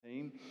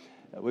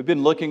We've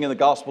been looking in the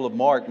Gospel of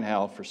Mark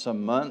now for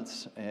some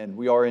months, and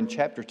we are in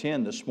chapter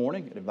 10 this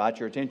morning. I invite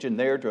your attention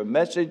there to a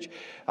message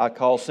I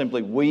call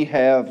simply, We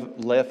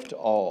Have Left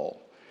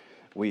All.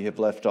 We have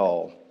left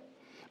all.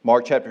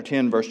 Mark chapter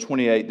 10, verse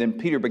 28, Then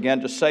Peter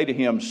began to say to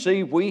him,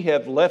 See, we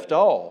have left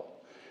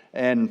all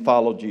and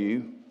followed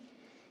you.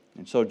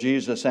 And so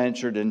Jesus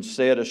answered and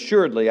said,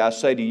 Assuredly, I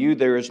say to you,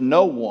 there is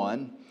no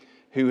one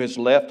who has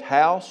left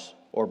house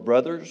or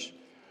brothers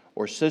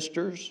or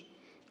sisters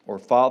or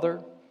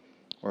father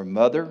or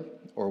mother,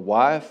 or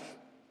wife,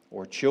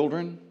 or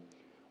children,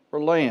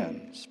 or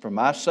lands, for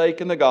my sake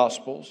and the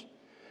gospel's,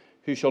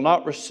 who shall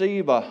not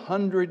receive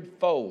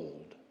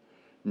 100-fold,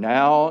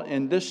 now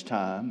in this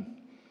time,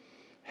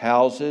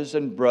 houses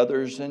and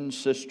brothers and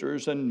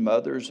sisters and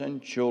mothers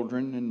and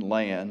children and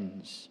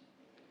lands,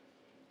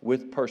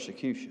 with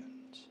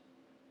persecutions.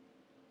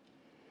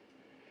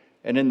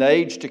 And in the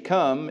age to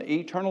come,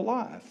 eternal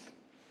life.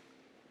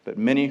 But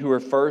many who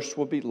are first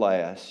will be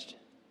last,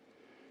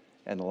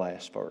 and the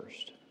last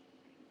first.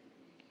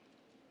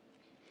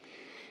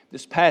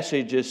 This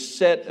passage is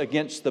set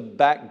against the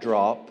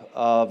backdrop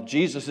of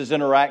Jesus'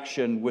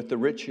 interaction with the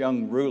rich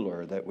young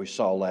ruler that we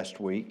saw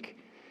last week.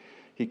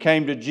 He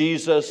came to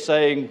Jesus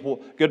saying,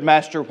 Good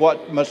Master,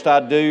 what must I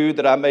do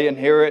that I may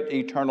inherit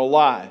eternal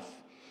life?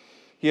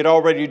 He had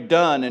already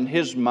done in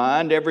his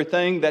mind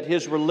everything that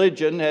his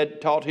religion had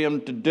taught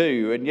him to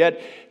do, and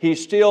yet he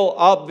still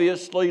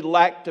obviously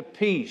lacked a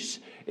peace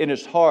in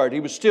his heart. He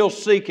was still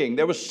seeking.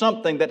 There was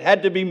something that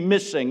had to be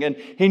missing, and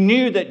he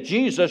knew that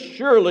Jesus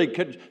surely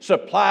could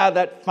supply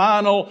that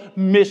final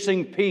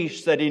missing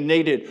piece that he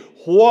needed.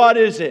 What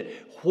is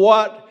it?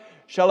 What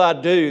shall I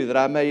do that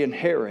I may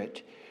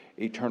inherit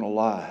eternal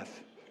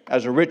life?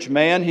 As a rich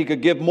man, he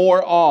could give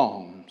more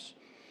alms.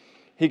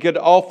 He could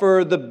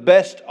offer the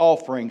best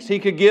offerings. He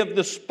could give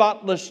the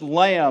spotless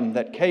lamb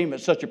that came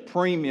at such a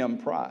premium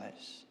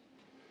price.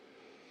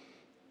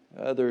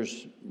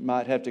 Others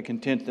might have to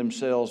content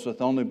themselves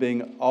with only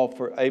being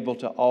able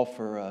to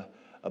offer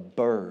a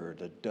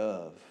bird, a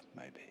dove,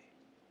 maybe.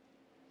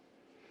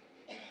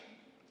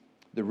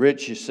 The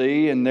rich, you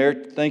see, in their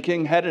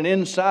thinking, had an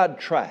inside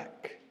track.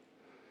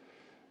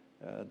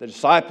 The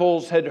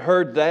disciples had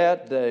heard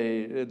that.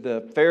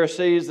 The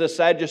Pharisees, the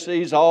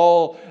Sadducees,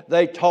 all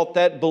they taught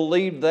that,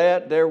 believed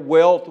that. Their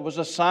wealth was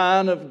a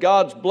sign of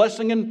God's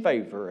blessing and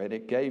favor, and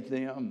it gave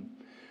them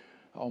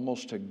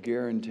almost a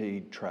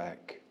guaranteed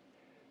track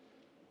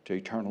to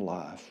eternal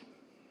life.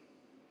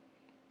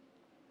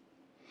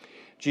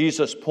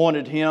 Jesus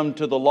pointed him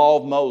to the law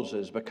of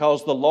Moses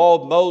because the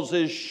law of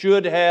Moses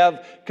should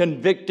have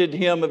convicted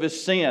him of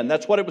his sin.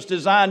 That's what it was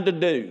designed to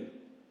do.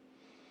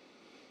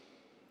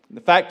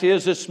 The fact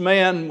is, this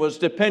man was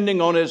depending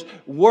on his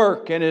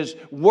work and his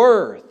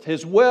worth,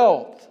 his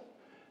wealth,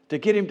 to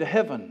get him to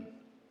heaven.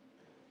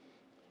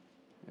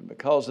 And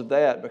because of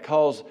that,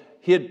 because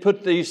he had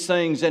put these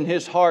things in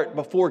his heart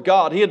before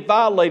God, he had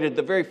violated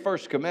the very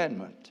first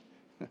commandment.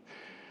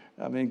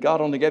 I mean, God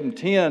only gave him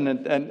 10,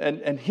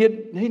 and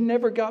he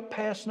never got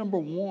past number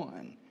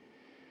 1.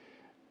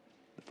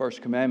 The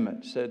first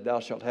commandment said, Thou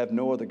shalt have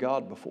no other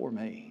God before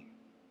me.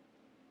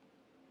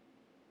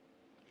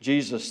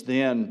 Jesus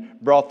then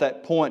brought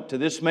that point to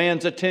this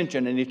man's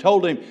attention, and he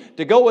told him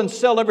to go and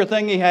sell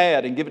everything he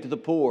had and give it to the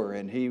poor,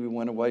 and he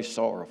went away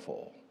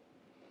sorrowful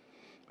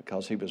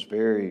because he was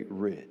very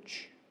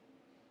rich.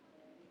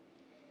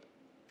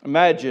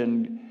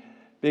 Imagine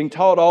being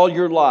taught all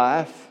your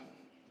life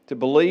to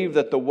believe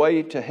that the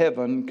way to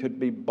heaven could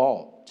be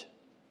bought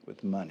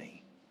with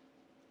money.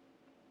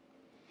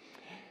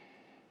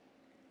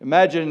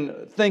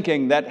 Imagine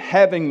thinking that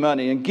having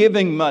money and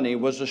giving money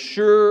was a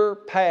sure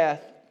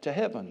path to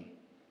heaven.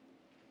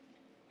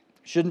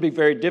 It shouldn't be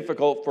very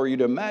difficult for you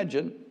to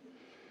imagine.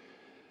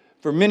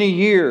 For many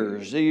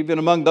years, even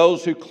among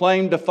those who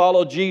claimed to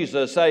follow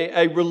Jesus,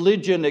 a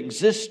religion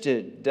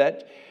existed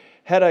that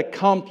had a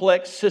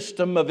complex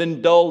system of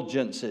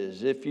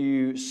indulgences. If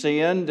you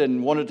sinned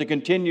and wanted to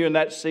continue in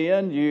that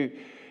sin, you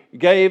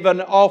gave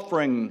an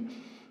offering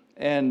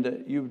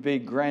and you would be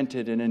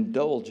granted an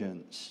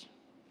indulgence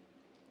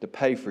to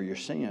pay for your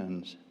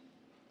sins.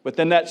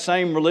 Within that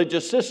same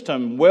religious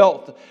system,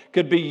 wealth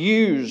could be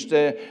used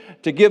to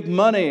give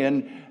money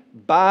and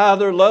buy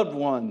their loved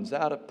ones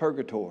out of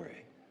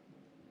purgatory.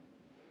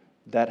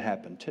 That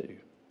happened too.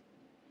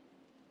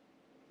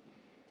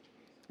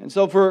 And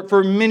so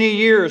for many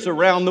years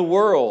around the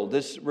world,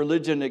 this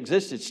religion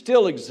existed,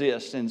 still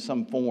exists in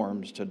some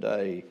forms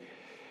today,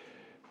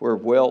 where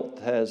wealth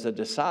has a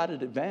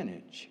decided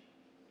advantage.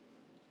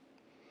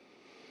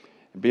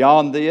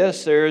 Beyond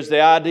this, there is the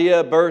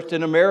idea birthed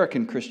in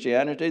American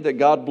Christianity that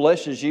God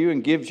blesses you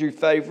and gives you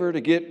favor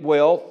to get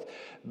wealth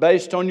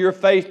based on your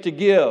faith to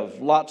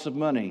give lots of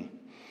money,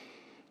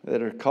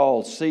 that are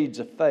called seeds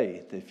of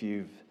faith. If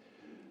you've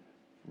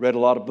read a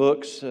lot of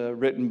books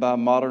written by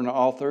modern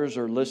authors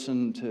or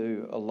listened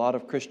to a lot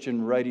of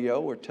Christian radio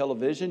or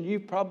television,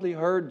 you've probably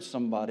heard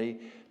somebody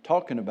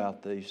talking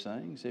about these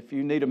things. If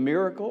you need a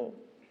miracle,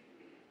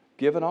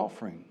 give an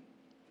offering.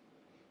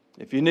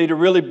 If you need a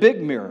really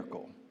big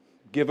miracle,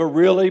 give a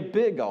really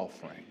big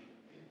offering.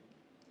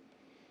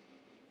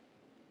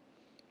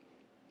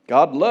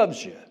 God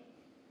loves you.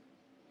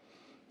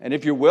 And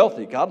if you're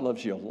wealthy, God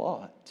loves you a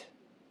lot.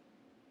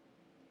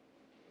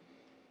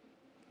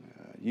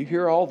 You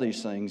hear all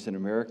these things in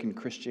American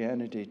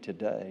Christianity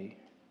today.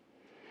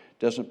 It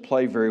doesn't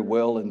play very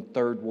well in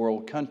third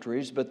world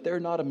countries, but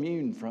they're not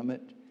immune from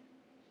it.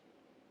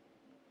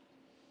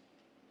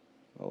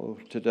 Oh,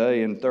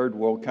 today in third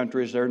world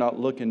countries, they're not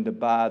looking to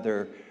buy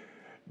their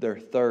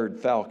third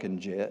Falcon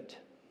jet.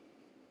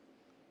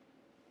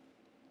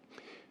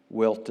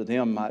 Wealth to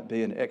them might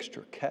be an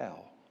extra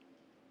cow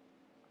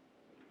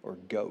or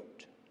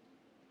goat.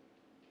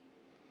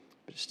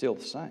 But it's still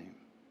the same.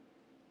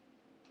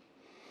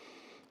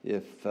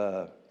 If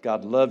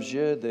God loves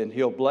you, then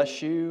He'll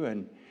bless you.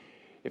 And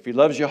if He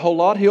loves you a whole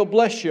lot, He'll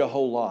bless you a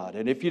whole lot.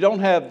 And if you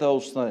don't have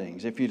those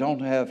things, if you don't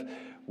have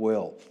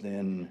wealth,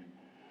 then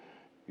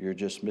you're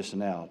just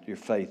missing out. Your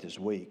faith is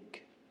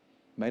weak.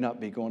 May not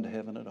be going to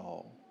heaven at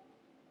all.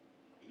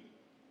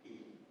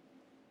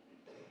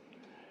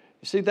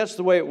 You see, that's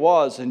the way it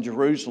was in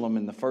Jerusalem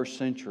in the first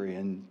century,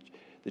 and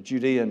the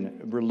Judean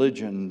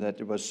religion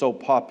that was so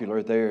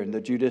popular there, and the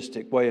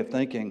Judaistic way of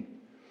thinking.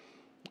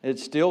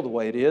 It's still the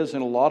way it is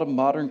in a lot of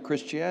modern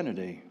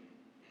Christianity.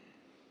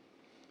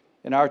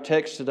 In our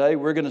text today,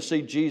 we're going to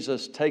see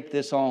Jesus take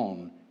this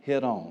on,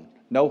 head on.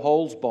 No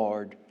holds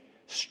barred,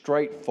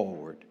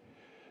 straightforward,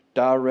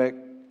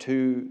 direct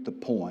to the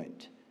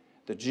point.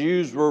 The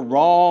Jews were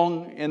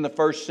wrong in the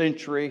first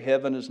century.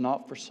 Heaven is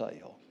not for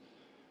sale.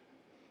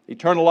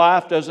 Eternal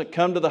life doesn't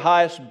come to the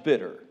highest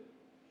bidder.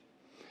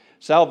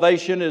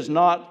 Salvation is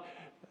not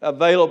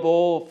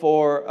available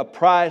for a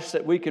price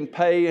that we can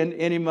pay in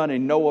any money.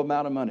 No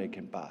amount of money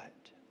can buy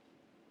it.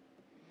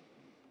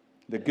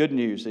 The good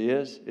news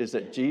is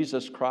that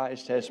Jesus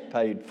Christ has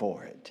paid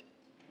for it.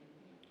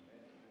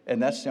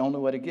 And that's the only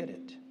way to get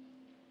it.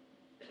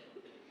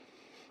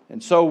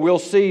 And so we'll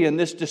see in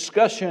this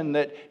discussion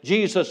that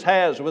Jesus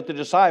has with the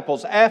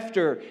disciples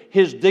after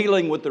His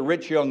dealing with the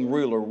rich young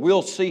ruler,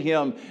 we'll see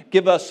Him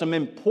give us some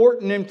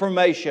important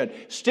information,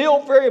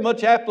 still very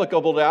much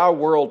applicable to our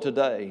world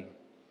today,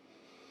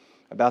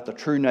 about the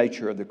true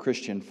nature of the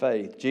Christian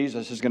faith.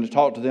 Jesus is going to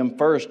talk to them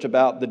first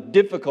about the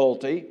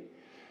difficulty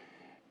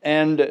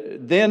and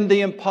then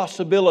the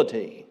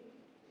impossibility.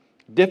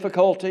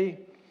 Difficulty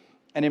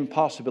and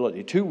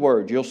impossibility. Two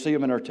words, you'll see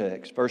them in our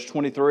text. Verse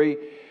 23,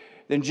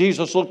 then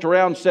Jesus looked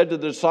around and said to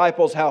the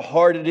disciples, how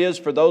hard it is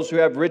for those who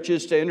have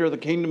riches to enter the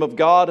kingdom of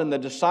God. And the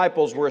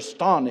disciples were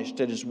astonished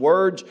at His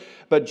words.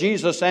 But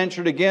Jesus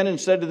answered again and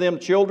said to them,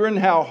 children,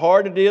 how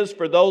hard it is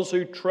for those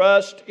who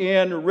trust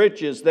in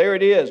riches. There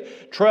it is.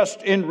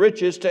 Trust in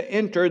riches to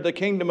enter the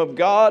kingdom of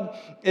God.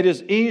 It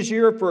is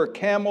easier for a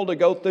camel to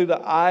go through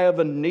the eye of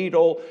a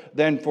needle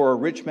than for a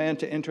rich man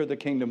to enter the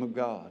kingdom of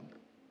God.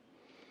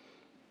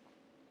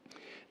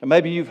 Now,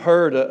 maybe you've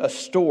heard a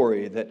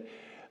story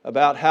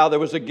about how there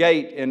was a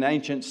gate in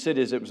ancient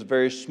cities. It was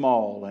very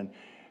small.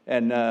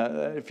 And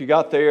if you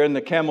got there and the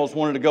camels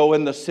wanted to go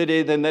in the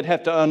city, then they'd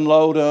have to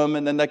unload them.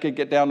 And then they could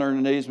get down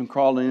on their knees and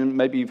crawl in.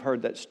 Maybe you've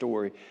heard that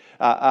story.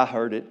 I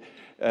heard it.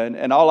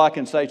 And all I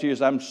can say to you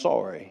is I'm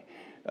sorry.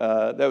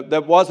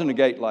 There wasn't a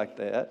gate like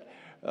that.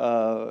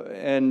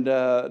 And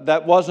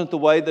that wasn't the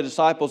way the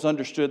disciples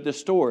understood this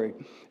story.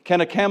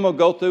 Can a camel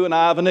go through an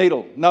eye of a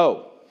needle?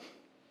 No.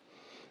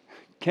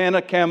 Can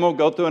a camel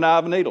go through an eye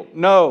of a needle?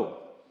 No.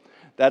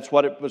 That's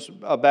what it was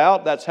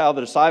about. That's how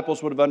the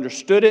disciples would have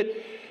understood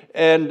it.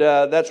 And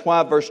that's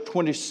why verse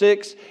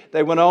 26,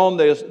 they went on,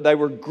 they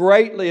were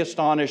greatly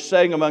astonished,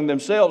 saying among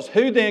themselves,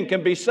 who then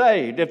can be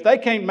saved? If they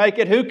can't make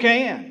it, who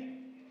can?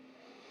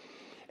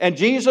 And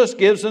Jesus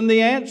gives them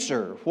the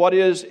answer. What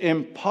is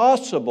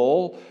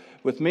impossible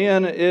with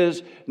men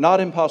is not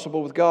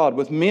impossible with God.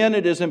 With men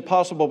it is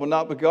impossible, but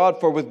not with God.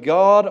 For with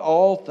God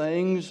all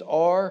things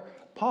are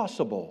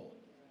possible.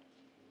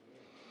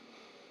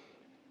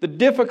 The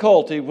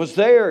difficulty was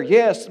there,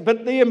 yes,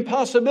 but the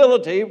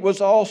impossibility was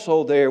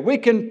also there. We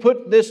can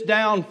put this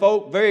down,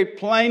 folk, very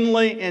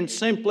plainly and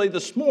simply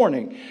this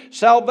morning.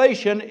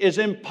 Salvation is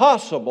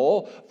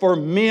impossible for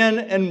men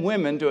and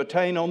women to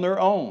attain on their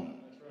own.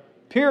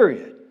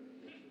 Period.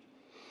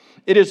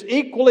 It is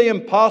equally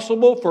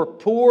impossible for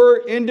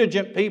poor,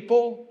 indigent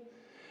people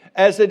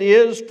as it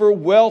is for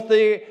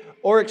wealthy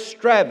or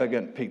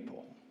extravagant people.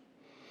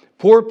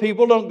 Poor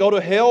people don't go to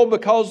hell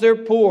because they're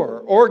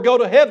poor or go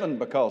to heaven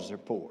because they're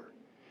poor.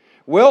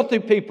 Wealthy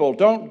people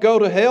don't go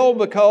to hell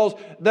because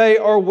they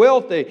are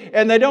wealthy,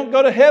 and they don't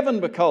go to heaven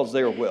because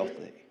they're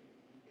wealthy.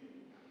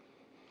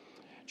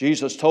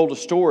 Jesus told a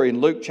story in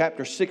Luke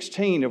chapter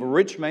 16 of a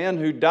rich man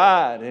who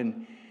died,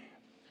 and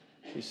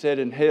He said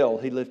in hell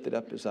He lifted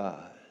up His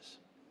eyes.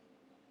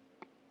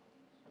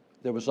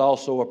 There was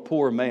also a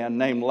poor man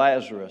named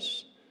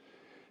Lazarus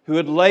who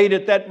had laid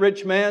at that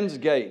rich man's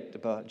gate,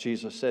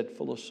 Jesus said,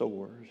 full of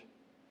sores.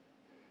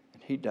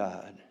 And he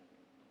died.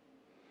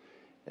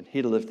 And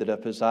he lifted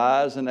up his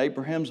eyes in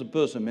Abraham's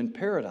bosom in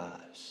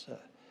paradise,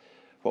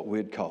 what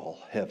we'd call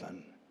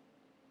heaven.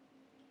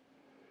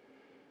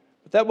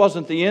 But that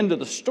wasn't the end of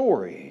the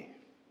story,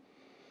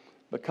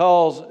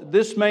 because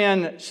this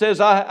man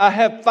says, I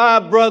have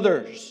 5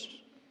 brothers.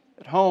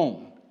 at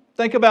home.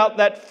 Think about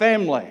that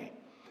family.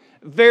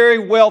 Very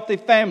wealthy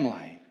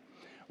family.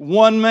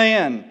 One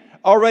man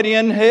already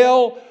in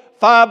hell,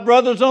 5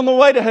 brothers on the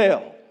way to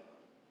hell.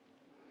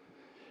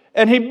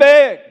 And he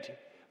begged,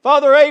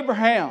 Father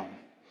Abraham,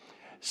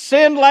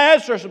 send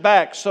Lazarus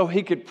back so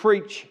he could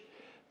preach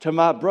to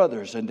my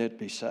brothers and they'd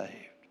be saved.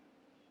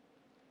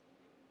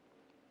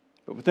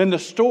 But within the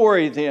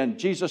story then,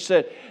 Jesus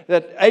said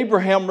that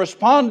Abraham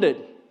responded.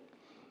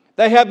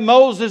 They have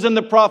Moses and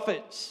the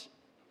prophets.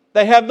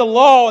 They have the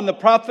law and the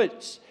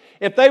prophets.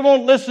 If they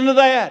won't listen to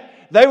that,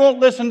 they won't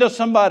listen to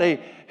somebody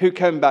who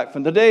came back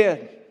from the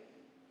dead.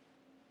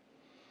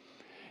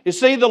 You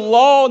see, the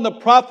law and the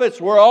prophets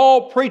were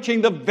all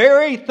preaching the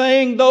very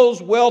thing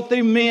those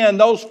wealthy men,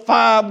 those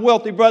 5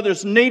 wealthy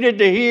brothers needed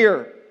to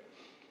hear.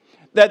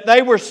 That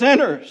they were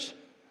sinners.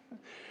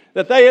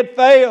 That they had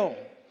failed.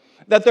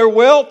 That their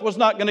wealth was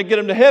not going to get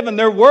them to heaven.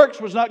 Their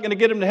works was not going to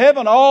get them to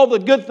heaven. All the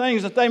good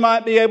things that they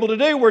might be able to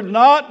do were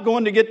not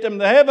going to get them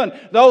to heaven.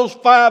 Those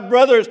 5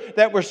 brothers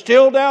that were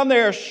still down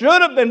there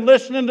should have been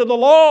listening to the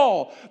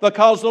law,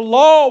 because the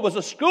law was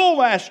a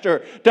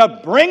schoolmaster to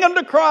bring them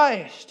to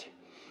Christ.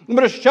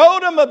 But to show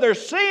them of their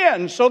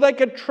sins so they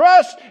could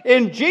trust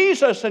in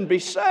Jesus and be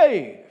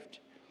saved.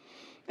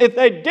 If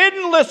they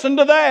didn't listen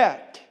to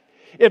that,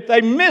 if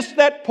they missed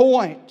that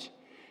point,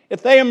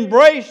 if they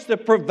embraced the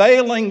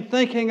prevailing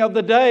thinking of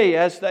the day,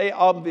 as they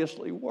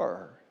obviously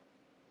were,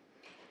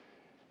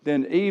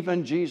 then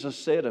even Jesus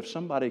said if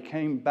somebody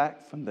came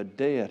back from the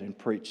dead and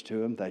preached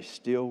to them, they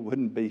still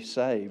wouldn't be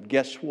saved.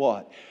 Guess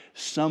what?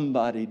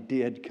 Somebody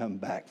did come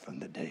back from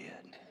the dead.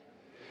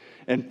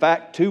 In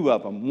fact, 2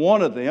 of them.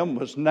 One of them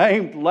was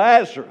named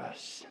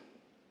Lazarus.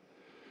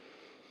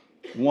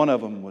 One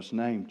of them was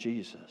named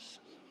Jesus.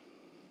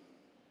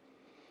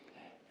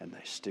 And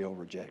they still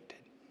rejected.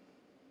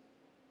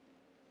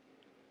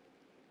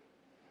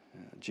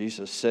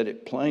 Jesus said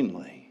it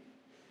plainly.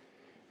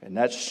 And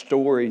that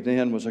story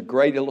then was a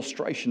great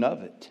illustration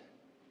of it.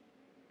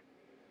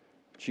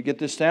 But you get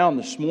this down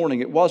this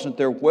morning. It wasn't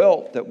their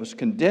wealth that was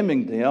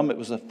condemning them. It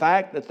was the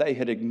fact that they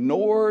had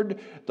ignored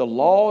the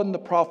law and the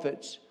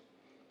prophets.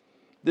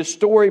 This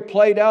story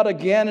played out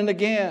again and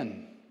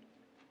again.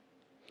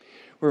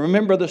 We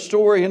remember the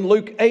story in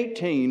Luke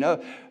 18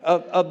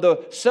 of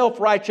the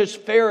self-righteous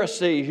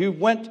Pharisee who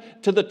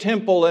went to the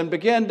temple and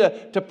began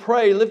to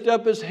pray, lift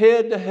up his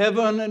head to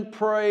heaven and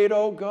prayed,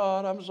 oh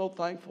God, I'm so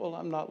thankful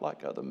I'm not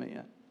like other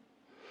men.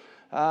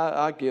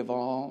 I give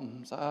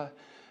alms.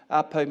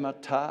 I pay my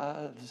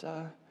tithes.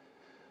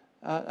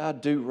 I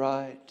do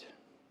right.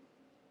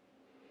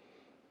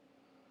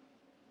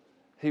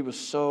 He was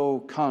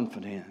so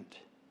confident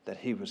that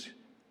he was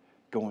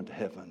going to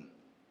heaven.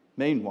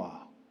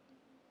 Meanwhile,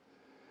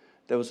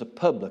 there was a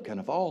publican,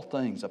 of all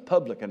things, a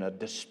publican, a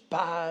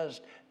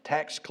despised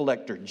tax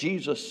collector.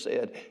 Jesus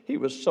said he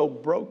was so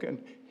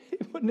broken, he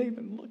wouldn't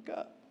even look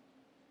up.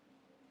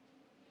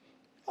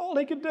 All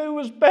he could do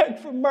was beg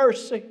for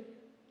mercy.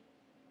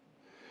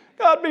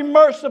 God, be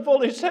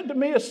merciful, he said to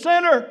me, a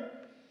sinner.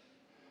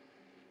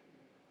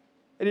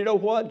 And you know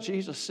what?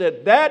 Jesus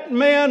said, that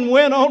man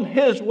went on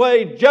his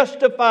way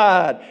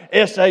justified,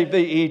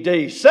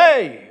 S-A-V-E-D,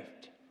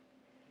 saved,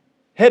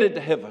 headed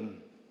to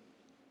heaven.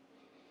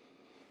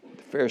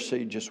 The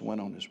Pharisee just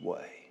went on his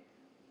way.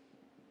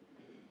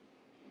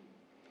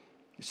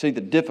 You see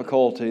the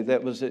difficulty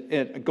that was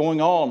going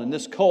on in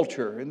this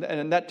culture and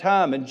in that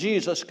time, and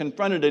Jesus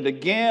confronted it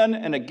again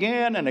and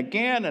again and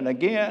again and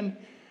again.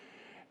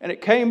 And it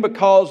came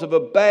because of a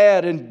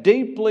bad and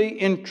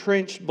deeply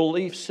entrenched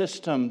belief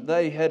system.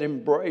 They had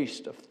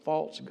embraced a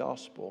false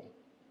gospel.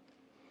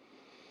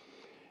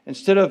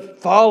 Instead of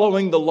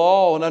following the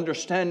law and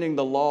understanding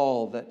the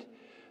law, that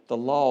the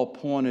law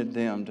pointed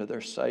them to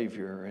their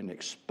Savior and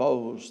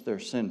exposed their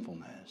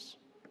sinfulness.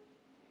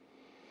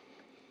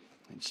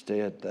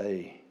 Instead,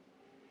 they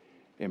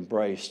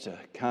embraced a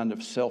kind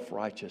of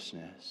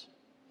self-righteousness.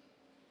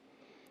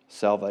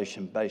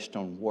 Salvation based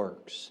on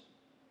works.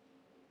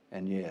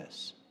 And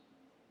yes,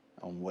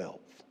 on wealth.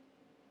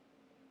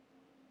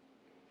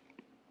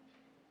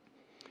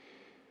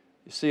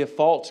 You see, a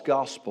false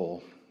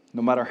gospel,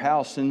 no matter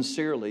how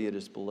sincerely it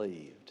is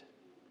believed,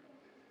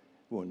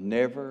 will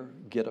never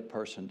get a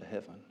person to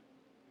heaven. I'm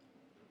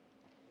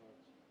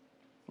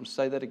going to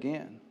say that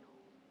again,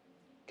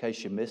 in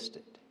case you missed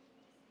it.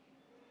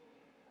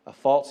 A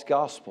false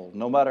gospel,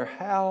 no matter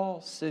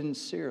how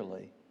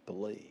sincerely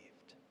believed,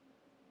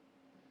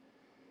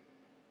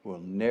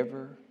 will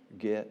never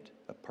get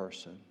a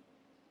person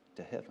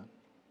to heaven.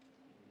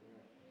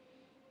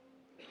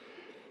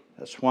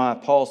 That's why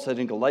Paul said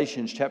in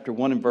Galatians chapter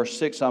 1 and verse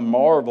 6, I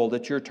marvel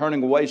that you're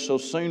turning away so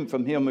soon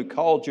from him who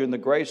called you in the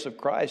grace of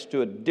Christ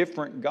to a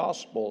different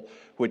gospel,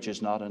 which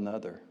is not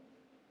another.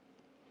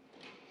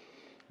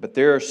 But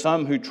there are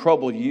some who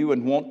trouble you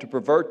and want to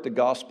pervert the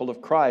gospel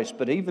of Christ.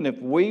 But even if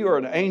we or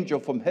an angel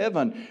from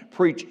heaven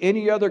preach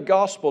any other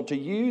gospel to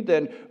you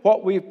than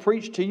what we've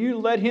preached to you,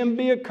 let him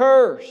be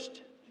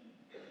accursed.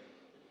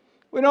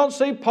 We don't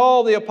see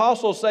Paul the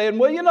apostle saying,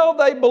 well, you know,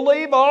 they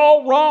believe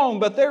all wrong,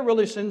 but they're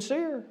really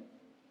sincere.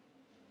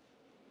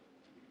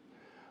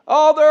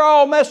 Oh, they're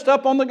all messed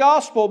up on the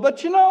gospel, but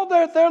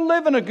they're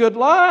living a good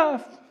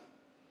life.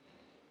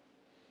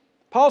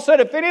 Paul said,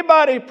 if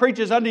anybody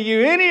preaches unto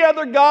you any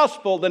other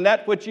gospel than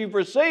that which you've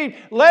received,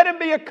 let him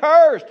be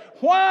accursed.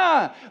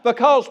 Why?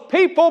 Because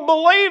people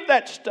believe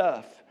that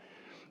stuff.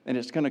 And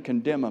it's going to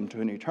condemn them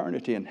to an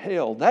eternity in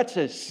hell. That's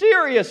as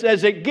serious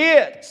as it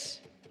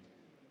gets.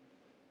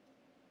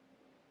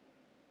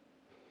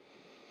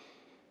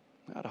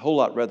 I'd a whole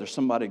lot rather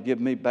somebody give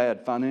me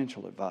bad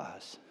financial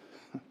advice.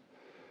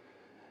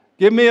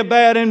 Give me a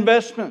bad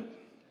investment.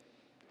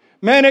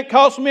 Man, it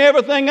cost me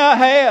everything I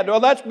had. Well,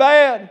 that's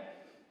bad.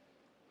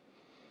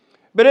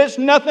 But it's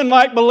nothing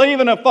like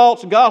believing a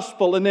false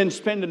gospel and then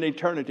spending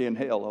eternity in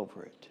hell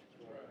over it.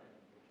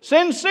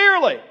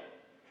 Sincerely.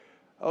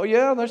 Oh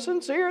yeah, they're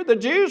sincere. The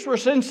Jews were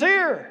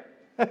sincere.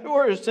 They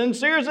were as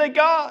sincere as they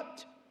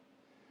got.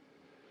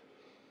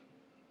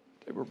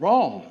 They were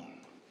wrong.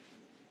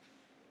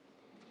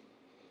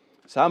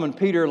 Simon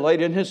Peter,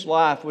 late in his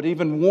life, would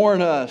even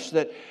warn us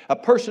that a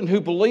person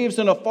who believes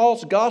in a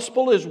false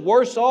gospel is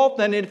worse off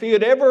than if he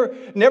had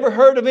never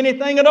heard of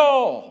anything at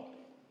all.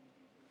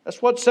 That's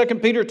what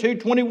 2 Peter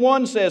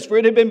 2:21 says. For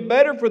it had been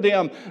better for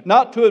them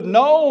not to have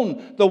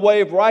known the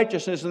way of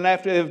righteousness than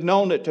after they have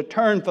known it, to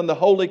turn from the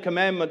holy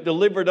commandment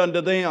delivered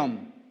unto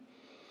them.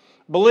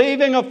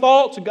 Believing a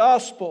false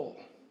gospel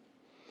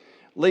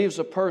leaves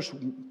a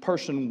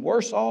person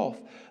worse off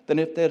than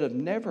if they'd have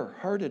never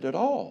heard it at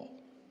all.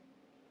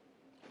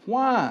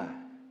 Why?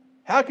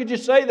 How could you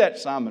say that,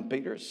 Simon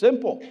Peter? It's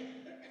simple.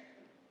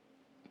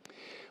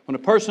 When a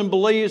person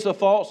believes a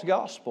false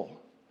gospel,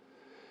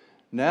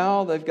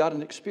 now they've got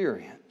an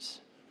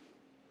experience.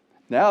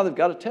 Now they've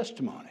got a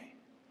testimony.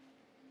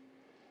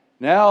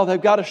 Now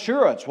they've got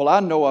assurance. Well, I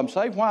know I'm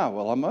saved. Why?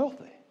 Well, I'm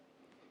wealthy.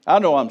 I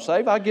know I'm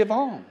saved. I give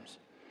alms.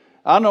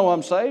 I know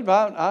I'm saved.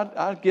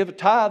 I give a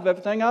tithe of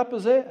everything I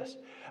possess.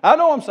 I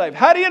know I'm saved.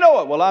 How do you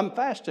know it? Well, I'm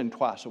fasting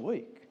twice a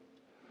week.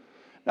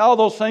 Now, all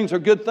those things are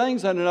good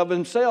things in and of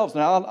themselves.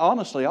 Now,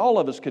 honestly, all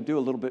of us could do a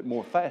little bit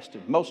more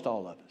fasting. Most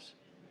all of us.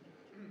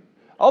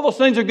 All those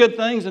things are good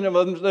things and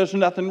there's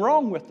nothing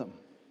wrong with them.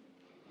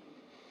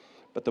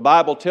 But the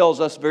Bible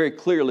tells us very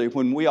clearly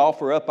when we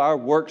offer up our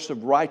works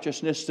of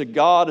righteousness to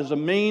God as a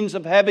means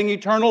of having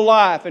eternal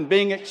life and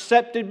being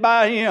accepted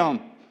by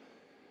Him,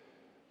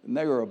 then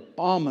they are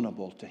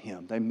abominable to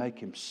Him. They make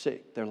Him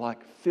sick. They're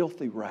like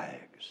filthy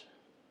rags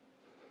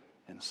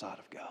in the sight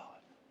of God.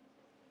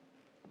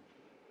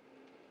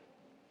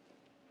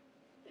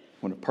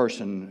 When a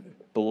person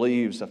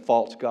believes a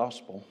false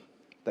gospel,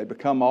 they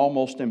become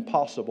almost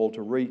impossible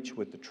to reach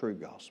with the true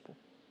gospel.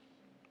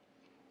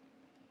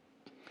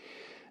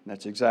 And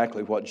that's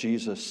exactly what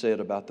Jesus said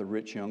about the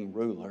rich young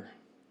ruler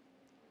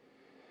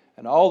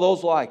and all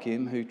those like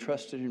him who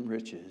trusted in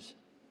riches.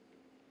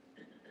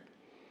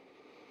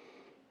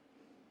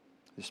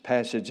 This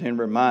passage then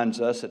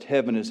reminds us that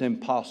heaven is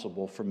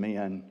impossible for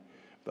men,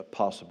 but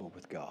possible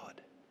with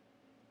God.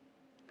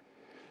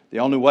 The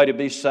only way to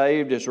be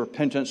saved is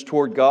repentance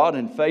toward God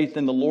and faith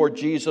in the Lord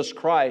Jesus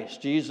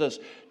Christ. Jesus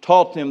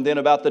taught them then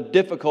about the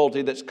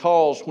difficulty that's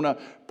caused when a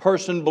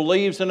person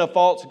believes in a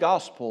false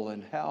gospel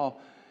and how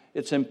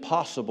it's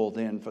impossible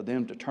then for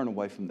them to turn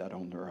away from that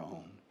on their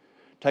own.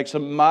 It takes a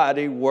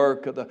mighty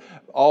work of the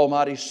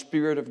Almighty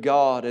Spirit of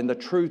God and the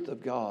truth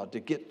of God to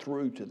get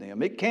through to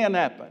them. It can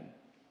happen,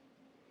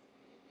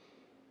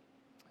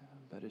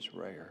 but it's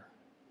rare.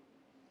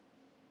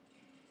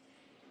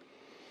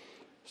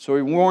 So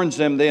he warns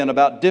them then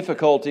about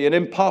difficulty and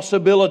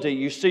impossibility.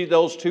 You see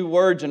those two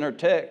words in our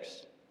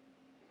text.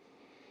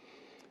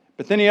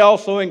 But then he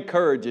also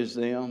encourages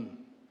them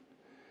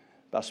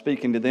by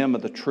speaking to them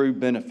of the true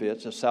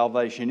benefits of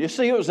salvation. You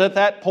see, it was at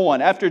that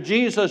point, after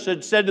Jesus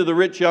had said to the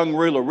rich young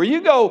ruler, "Will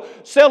you go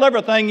sell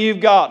everything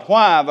you've got?"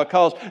 Why?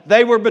 Because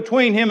they were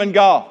between him and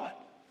God.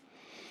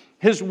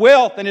 His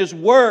wealth and his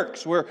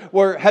works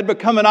had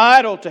become an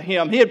idol to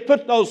him. He had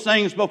put those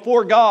things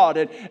before God.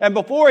 And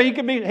before he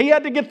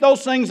had to get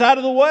those things out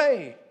of the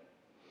way.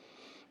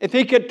 If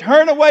he could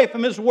turn away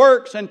from his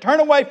works and turn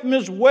away from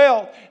his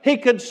wealth, he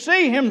could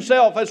see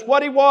himself as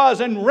what he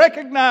was and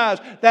recognize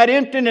that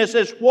emptiness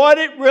as what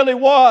it really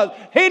was.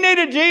 He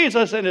needed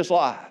Jesus in his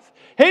life.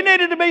 He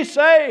needed to be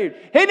saved.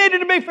 He needed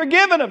to be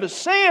forgiven of his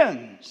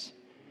sins.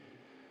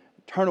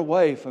 Turn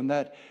away from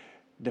that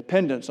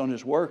dependence on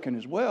his work and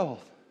his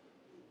wealth.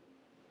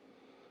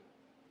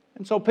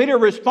 And so Peter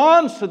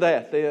responds to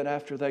that then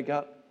after they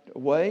got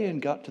away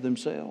and got to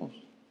themselves.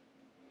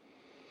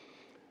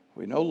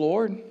 We know,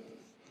 Lord,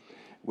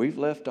 we've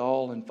left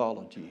all and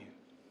followed you.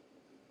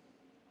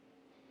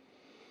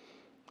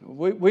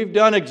 We've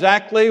done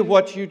exactly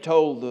what you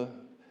told the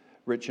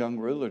rich young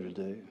ruler to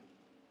do.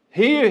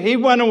 He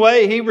went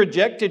away, he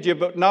rejected you,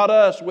 but not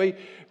us. We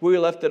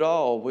left it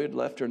all. We'd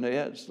left our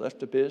nets,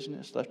 left the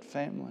business, left the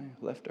family,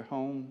 left our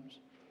homes,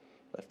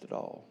 left it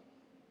all.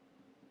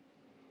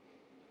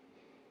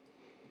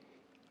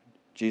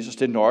 Jesus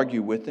didn't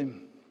argue with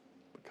him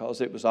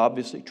because it was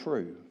obviously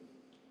true.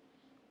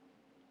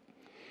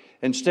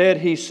 Instead,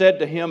 he said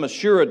to him,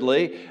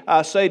 "Assuredly,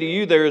 I say to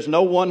you, there is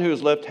no one who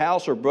has left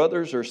house or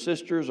brothers or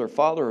sisters or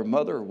father or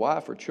mother or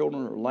wife or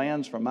children or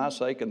lands for my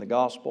sake and the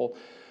gospel,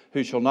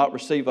 who shall not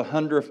receive a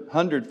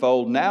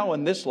hundredfold now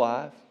in this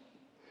life,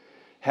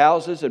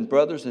 houses and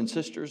brothers and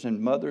sisters and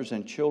mothers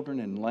and children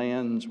and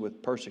lands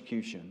with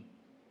persecution."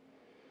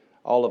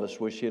 All of us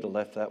wish he'd have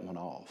left that one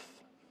off.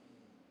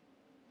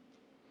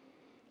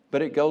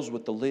 But it goes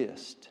with the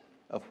list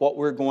of what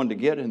we're going to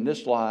get in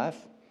this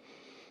life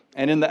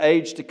and in the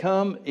age to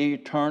come,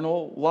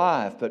 eternal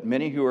life. But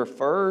many who are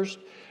first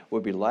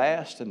will be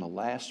last, and the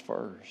last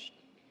first.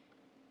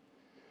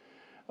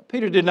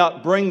 Peter did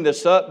not bring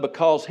this up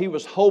because he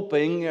was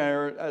hoping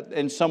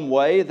in some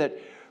way that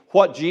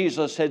what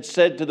Jesus had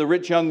said to the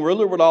rich young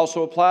ruler would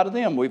also apply to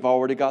them. We've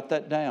already got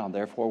that down.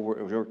 Therefore,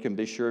 we can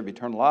be sure of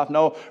eternal life.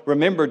 No,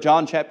 remember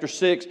John chapter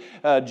 6,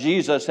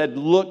 Jesus had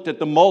looked at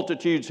the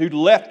multitudes who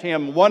left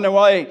him one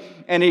away,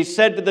 and he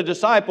said to the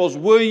disciples,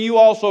 "Will you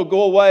also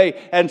go away?"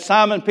 And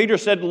Simon Peter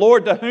said,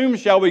 "Lord, to whom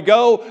shall we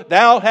go?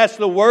 Thou hast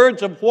the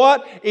words of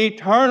what?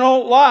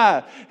 Eternal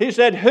life." He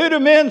said, "Who do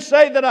men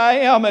say that I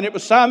am?" And it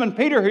was Simon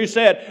Peter who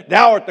said,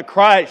 "Thou art the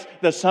Christ,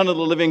 the Son of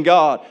the living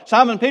God."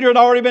 Simon Peter had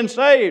already been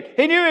saved.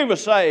 He knew he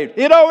was saved.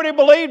 He had already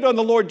believed on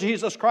the Lord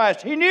Jesus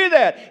Christ. He knew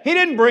that. He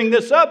didn't bring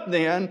this up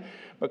then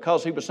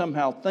because he was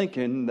somehow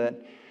thinking that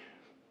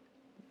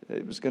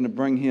it was going to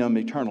bring him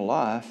eternal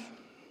life.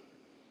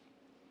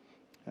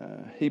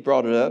 He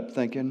brought it up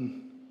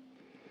thinking,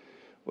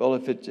 well,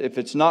 if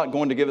it's not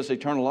going to give us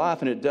eternal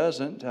life, and it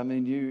doesn't, I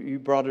mean, you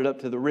brought it up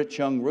to the rich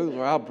young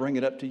ruler, I'll bring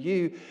it up to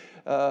you.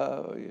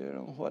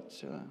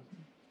 What's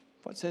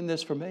in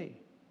this for me?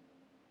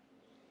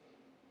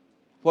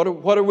 What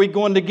are we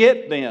going to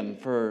get then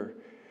for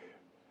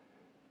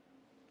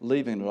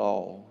leaving it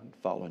all and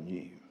following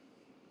you?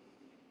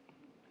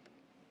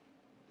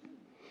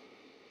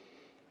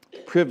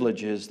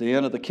 Privileges, the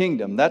end of the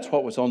kingdom. That's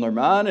what was on their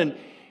mind. And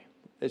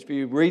if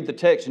you read the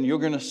text, and you're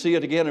going to see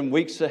it again in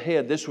weeks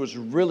ahead, this was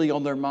really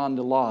on their mind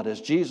a lot.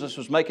 As Jesus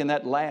was making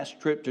that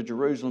last trip to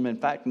Jerusalem, in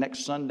fact,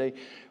 next Sunday,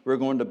 we're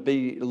going to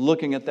be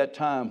looking at that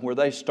time where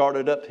they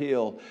started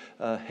uphill,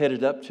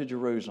 headed up to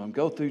Jerusalem,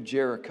 go through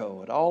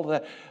Jericho and all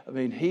that. I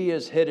mean, he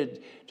is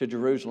headed to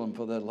Jerusalem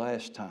for the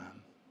last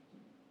time.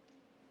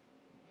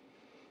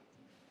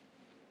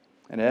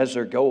 And as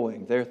they're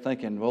going, they're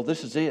thinking, well,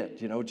 this is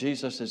it. You know,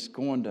 Jesus is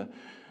going to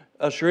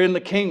usher in the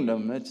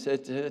kingdom.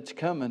 It's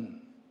coming.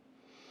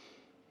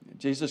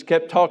 Jesus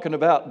kept talking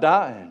about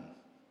dying.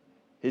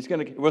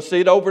 We'll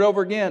see it over and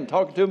over again,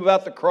 talking to him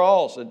about the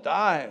cross and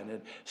dying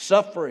and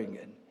suffering.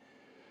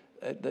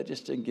 And they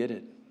just didn't get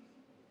it.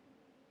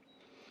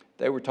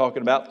 They were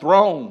talking about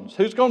thrones.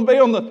 Who's going to be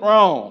on the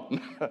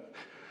throne?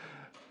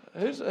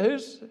 Who's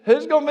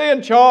going to be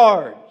in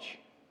charge?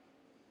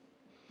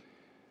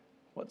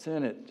 What's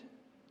in it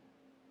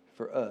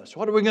for us?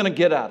 What are we going to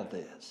get out of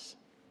this?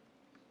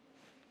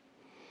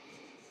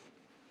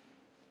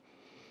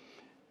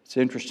 It's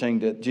interesting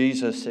that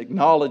Jesus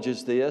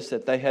acknowledges this,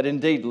 that they had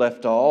indeed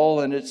left all,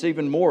 and it's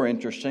even more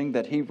interesting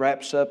that he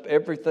wraps up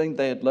everything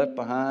they had left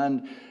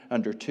behind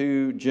under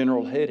two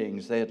general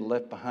headings. They had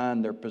left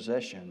behind their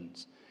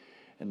possessions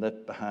and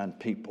left behind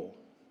people.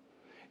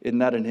 Isn't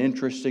that an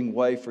interesting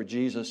way for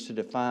Jesus to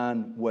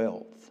define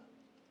wealth?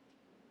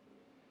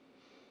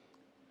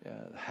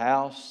 The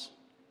house,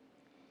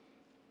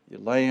 your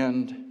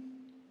land,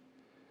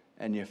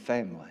 and your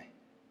family.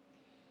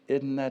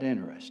 Isn't that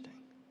interesting?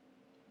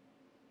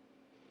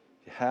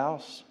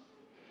 House,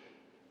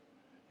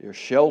 your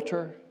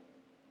shelter,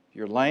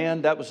 your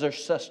land, that was their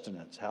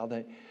sustenance, how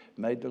they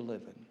made their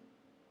living,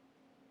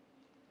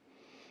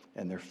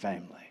 and their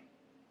family.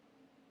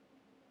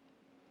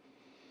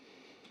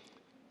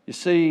 You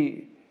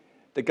see,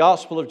 the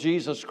gospel of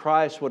Jesus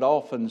Christ would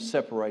often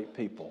separate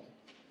people.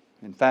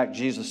 In fact,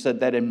 Jesus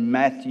said that in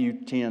Matthew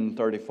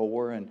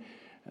 10:34, and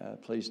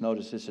please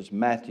notice this is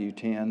Matthew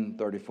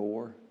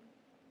 10:34.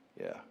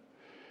 Yeah.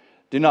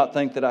 "Do not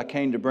think that I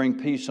came to bring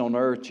peace on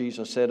earth,"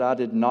 Jesus said. "I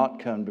did not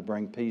come to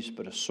bring peace,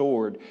 but a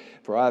sword.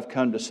 For I have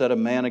come to set a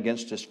man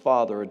against his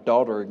father, a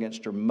daughter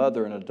against her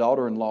mother, and a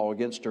daughter-in-law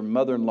against her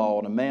mother-in-law.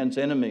 And a man's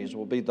enemies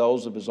will be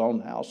those of his own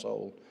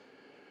household.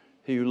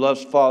 He who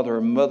loves father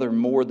or mother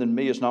more than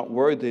me is not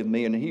worthy of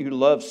me. And he who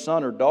loves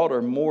son or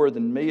daughter more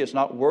than me is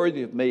not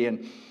worthy of me.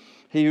 And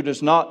he who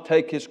does not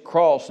take his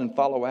cross and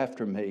follow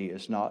after me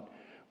is not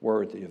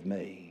worthy of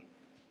me."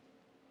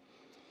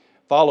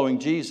 Following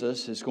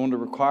Jesus is going to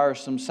require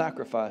some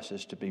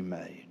sacrifices to be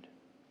made.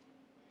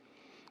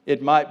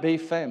 It might be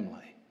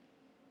family.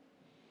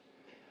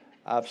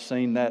 I've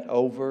seen that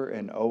over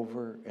and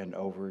over and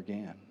over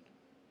again.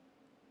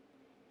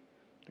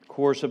 The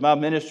course of my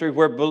ministry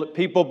where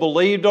people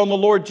believed on the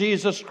Lord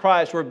Jesus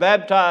Christ, were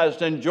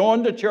baptized and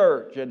joined the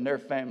church, and their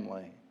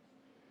family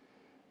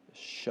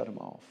shut them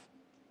off.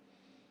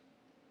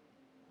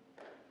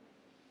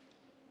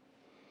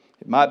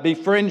 It might be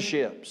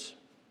friendships.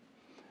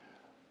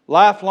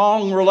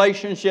 Lifelong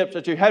relationships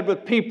that you had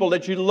with people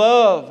that you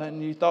love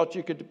and you thought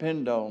you could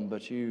depend on,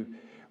 but you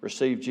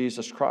receive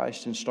Jesus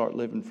Christ and start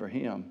living for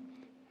Him.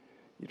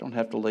 You don't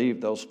have to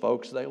leave those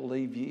folks. They'll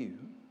leave you.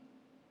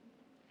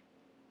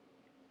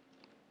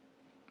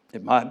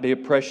 It might be a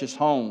precious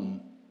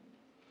home.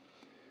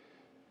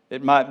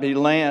 It might be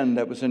land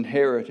that was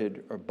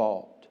inherited or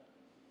bought.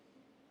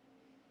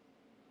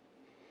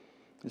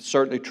 It's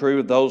certainly true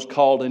of those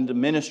called into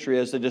ministry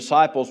as the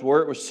disciples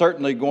were. It was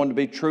certainly going to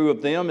be true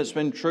of them. It's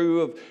been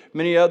true of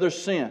many others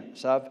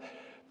since. I've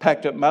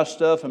packed up my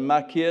stuff and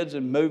my kids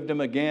and moved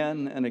them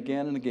again and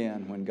again and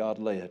again when God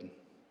led.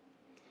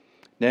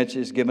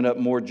 Nancy's given up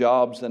more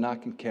jobs than I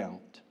can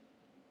count.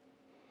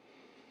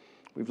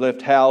 We've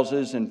left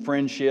houses and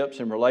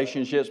friendships and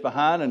relationships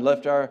behind and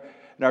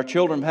our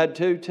children had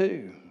to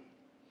too.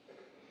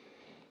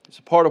 It's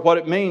a part of what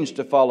it means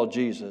to follow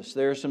Jesus.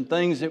 There are some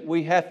things that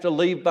we have to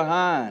leave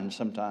behind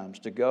sometimes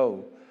to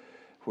go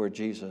where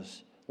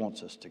Jesus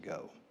wants us to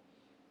go.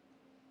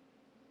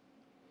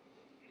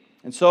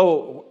 And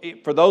so,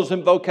 for those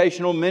in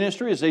vocational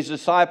ministry, as these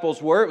disciples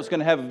were, it was going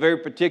to have a very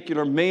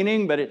particular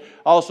meaning, but it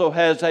also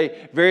has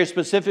a very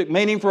specific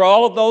meaning for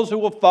all of those who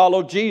will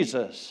follow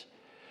Jesus.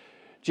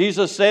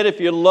 Jesus said, if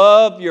you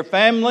love your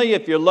family,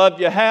 if you love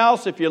your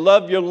house, if you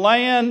love your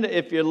land,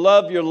 if you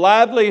love your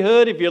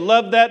livelihood, if you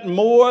love that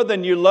more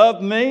than you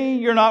love me,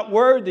 you're not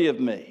worthy of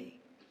me.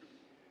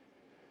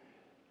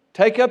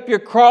 Take up your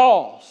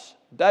cross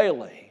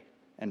daily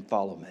and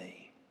follow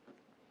me.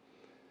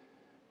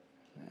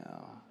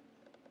 Now,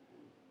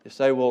 you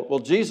say, well,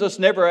 Jesus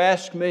never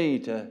asked me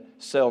to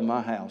sell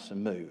my house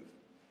and move.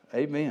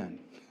 Amen.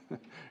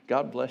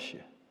 God bless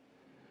you.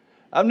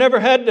 I've never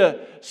had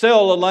to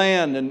sell a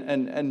land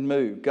and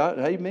move. God,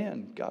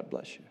 amen. God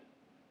bless you.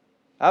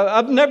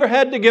 I've never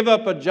had to give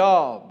up a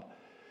job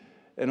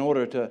in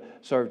order to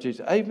serve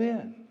Jesus.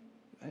 Amen.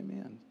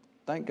 Amen.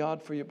 Thank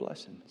God for your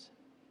blessings.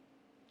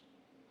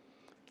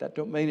 That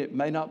don't mean it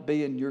may not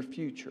be in your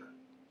future.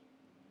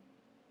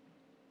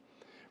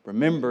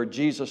 Remember,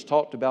 Jesus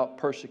talked about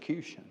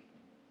persecution.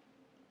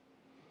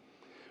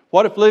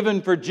 What if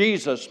living for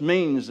Jesus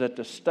means that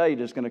the state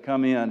is going to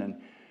come in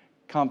and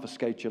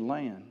confiscate your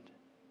land?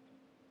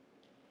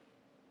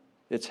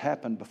 It's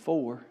happened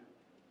before.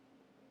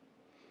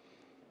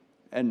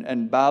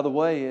 And by the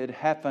way, it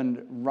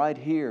happened right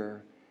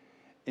here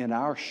in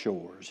our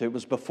shores. It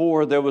was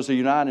before there was a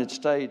United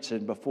States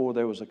and before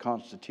there was a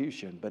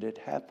Constitution, but it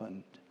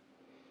happened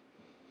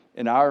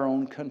in our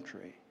own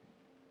country.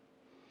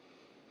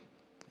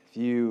 If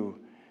you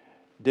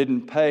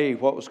didn't pay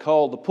what was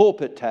called the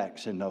pulpit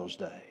tax in those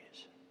days,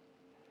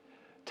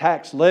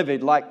 tax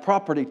levied like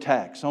property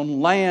tax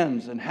on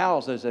lands and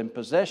houses and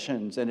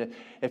possessions, and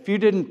if you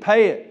didn't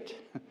pay it,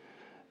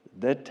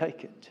 they'd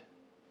take it.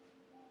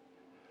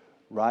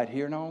 Right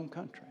here in our own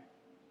country.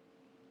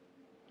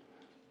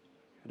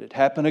 Could it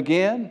happen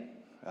again?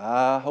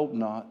 I hope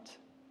not.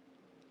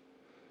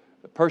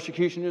 The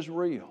persecution is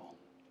real.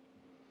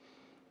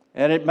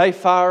 And it may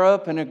fire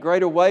up in a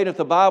greater way. And if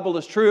the Bible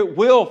is true, it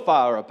will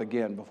fire up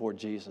again before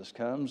Jesus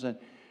comes. And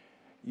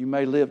you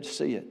may live to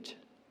see it.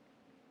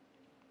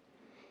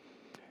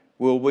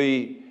 Will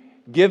we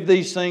give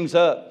these things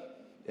up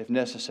if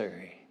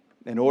necessary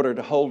in order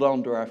to hold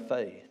on to our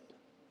faith?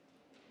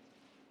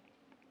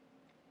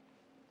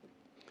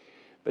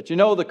 But you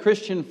know, the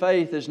Christian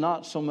faith is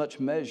not so much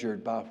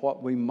measured by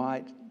what we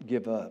might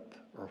give up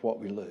or what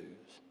we lose.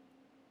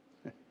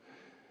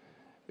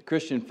 The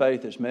Christian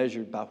faith is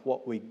measured by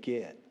what we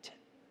get.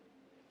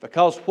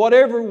 Because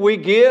whatever we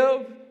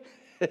give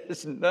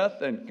is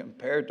nothing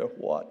compared to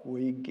what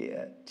we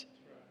get.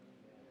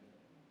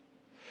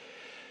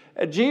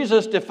 And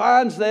Jesus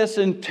defines this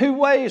in two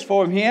ways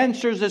for him. He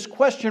answers this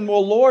question,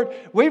 well, Lord,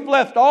 we've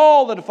left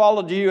all that have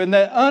followed you. And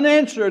the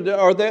unanswered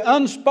or the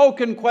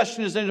unspoken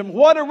question is,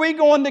 what are we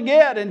going to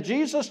get? And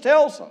Jesus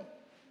tells them.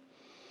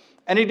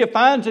 And he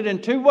defines it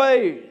in two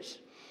ways.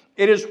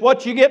 It is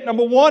what you get,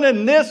 number one,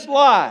 in this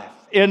life,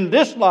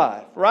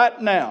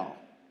 right now.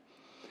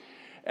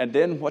 And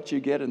then what you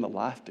get in the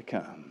life to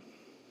come.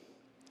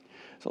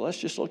 So let's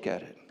just look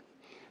at it.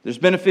 There's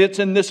benefits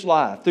in this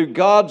life. Through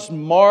God's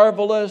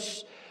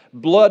marvelous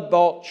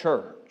blood-bought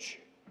church,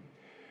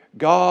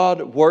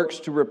 God works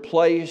to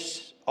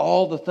replace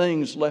all the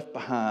things left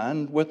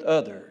behind with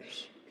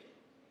others.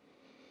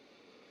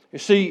 You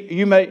see,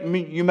 you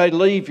may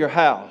leave your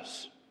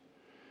house,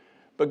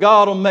 but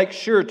God will make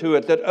sure to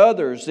it that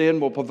others then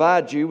will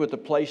provide you with a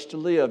place to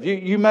live.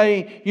 You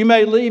may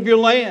leave your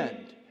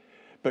land,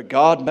 but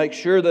God makes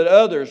sure that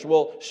others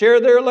will share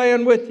their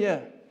land with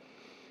you.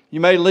 You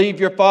may leave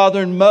your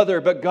father and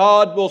mother, but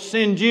God will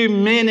send you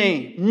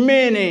many,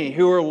 many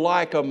who are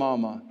like a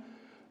mama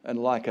and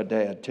like a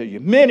dad to you.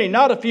 Many,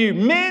 not a few,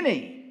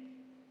 many.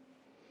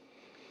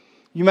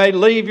 You may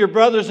leave your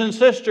brothers and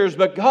sisters,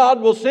 but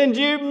God will send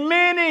you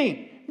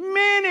many,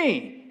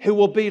 many who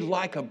will be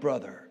like a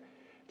brother,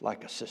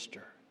 like a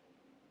sister.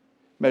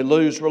 You may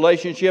lose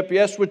relationship,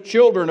 yes, with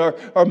children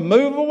or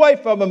move away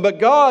from them, but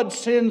God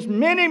sends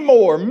many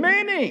more,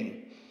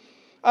 many,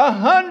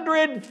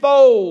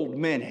 100-fold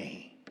many.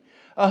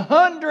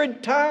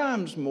 100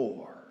 times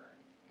more.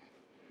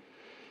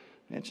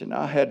 Nancy and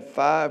I had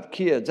 5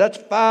 kids. That's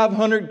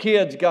 500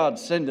 kids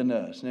God's sending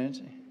us,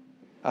 Nancy.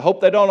 I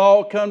hope they don't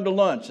all come to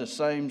lunch the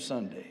same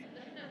Sunday.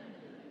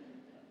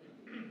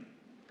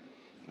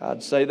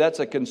 I'd say that's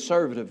a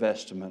conservative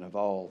estimate of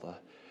all the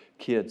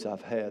kids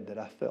I've had that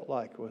I felt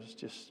like was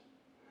just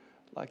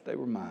like they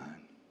were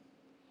mine.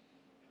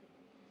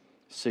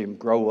 See them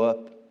grow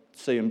up,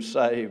 see them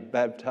saved,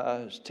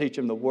 baptized, teach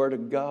them the Word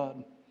of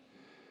God.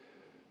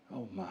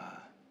 Oh my,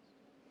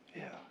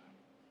 yeah.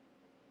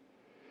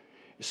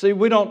 You see,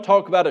 we don't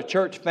talk about a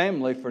church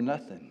family for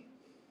nothing.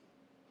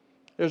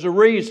 There's a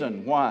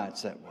reason why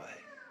it's that way.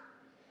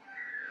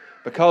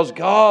 Because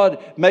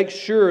God makes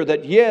sure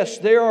that, yes,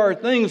 there are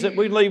things that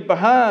we leave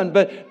behind,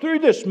 but through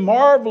this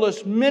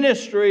marvelous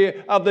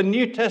ministry of the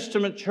New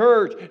Testament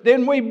church,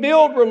 then we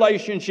build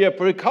relationship.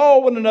 We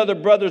call one another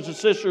brothers and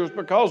sisters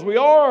because we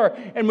are,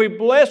 and we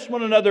bless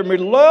one another, and we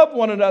love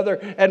one another,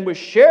 and we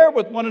share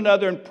with one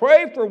another and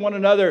pray for one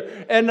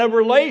another. And the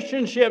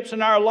relationships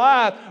in our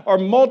life are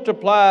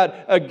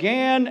multiplied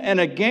again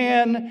and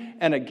again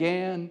and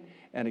again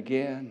and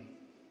again.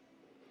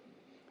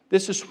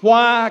 This is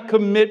why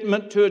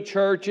commitment to a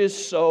church is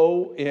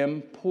so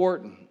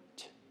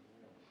important.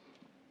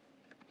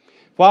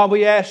 Why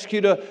we ask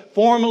you to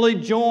formally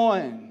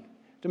join,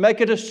 to make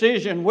a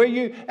decision where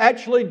you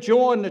actually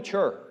join the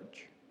church.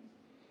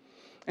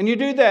 And you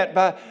do that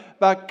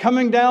by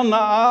coming down the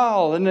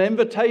aisle in the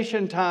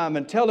invitation time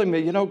and telling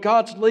me,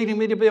 God's leading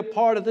me to be a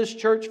part of this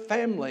church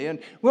family. And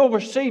we'll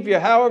receive you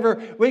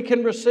however we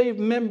can receive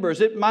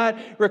members. It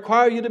might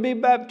require you to be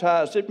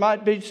baptized. It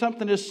might be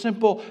something as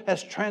simple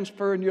as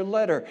transferring your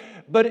letter.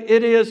 But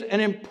it is an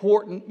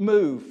important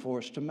move for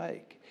us to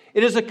make.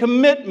 It is a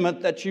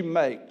commitment that you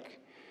make,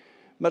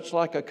 much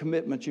like a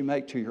commitment you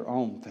make to your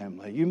own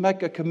family. You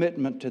make a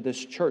commitment to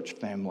this church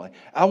family.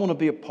 I want to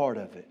be a part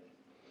of it.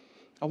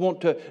 I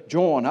want to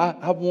join.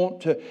 I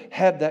want to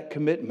have that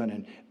commitment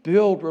and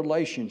build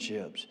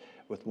relationships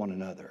with one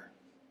another.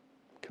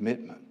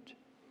 Commitment.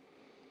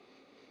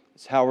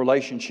 It's how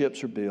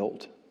relationships are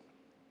built.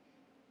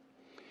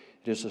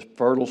 It is a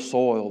fertile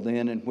soil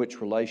then in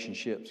which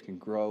relationships can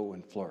grow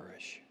and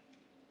flourish.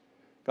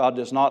 God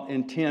does not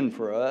intend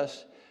for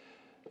us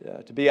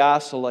to be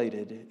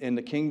isolated in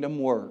the kingdom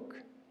work.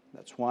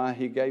 That's why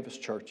He gave us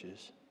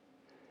churches,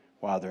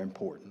 why they're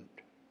important.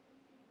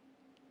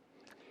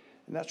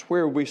 And that's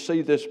where we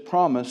see this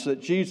promise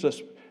that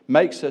Jesus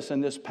makes us in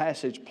this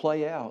passage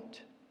play out.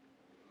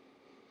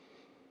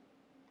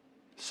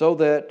 So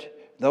that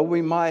though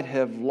we might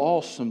have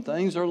lost some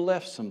things or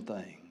left some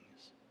things,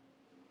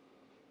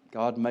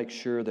 God makes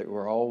sure that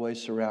we're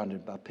always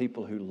surrounded by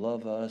people who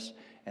love us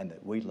and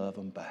that we love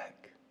them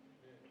back.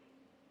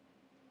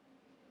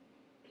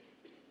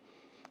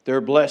 There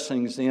are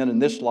blessings then in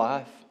this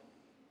life.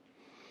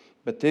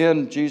 But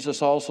then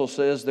Jesus also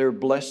says there are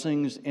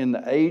blessings in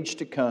the age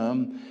to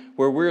come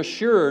where we're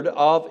assured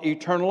of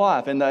eternal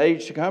life. In the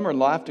age to come or in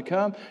life to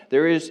come,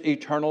 there is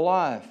eternal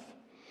life.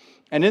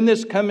 And in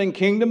this coming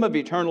kingdom of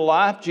eternal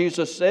life,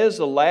 Jesus says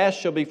the last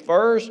shall be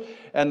first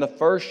and the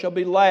first shall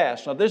be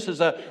last. Now this is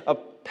a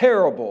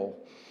parable,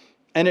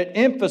 and it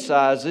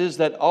emphasizes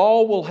that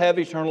all will have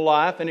eternal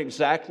life in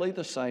exactly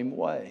the same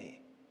way.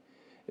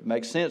 It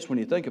makes sense when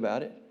you think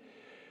about it.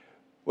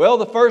 Well,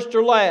 the first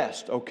are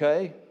last,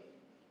 okay.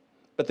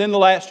 But then the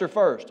last are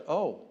first.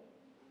 Oh,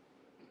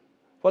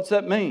 what's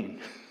that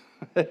mean?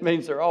 It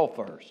means they're all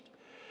first.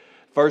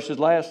 First is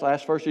last,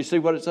 last first. You see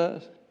what it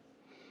says?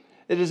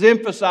 It is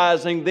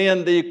emphasizing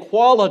then the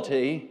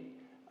equality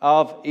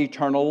of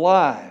eternal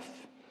life.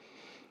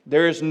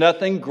 There is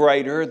nothing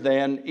greater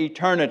than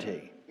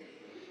eternity.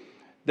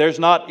 There's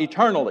not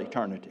eternal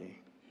eternity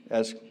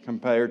as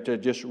compared to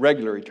just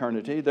regular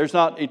eternity. There's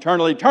not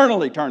eternal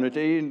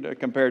eternity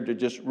compared to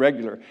just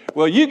regular.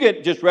 Well, you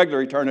get just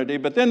regular eternity,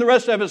 but then the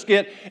rest of us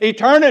get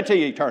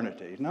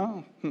eternity.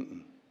 No.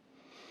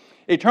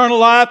 Eternal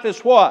life is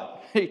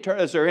what?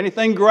 Is there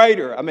anything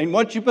greater? I mean,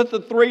 once you put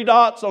the 3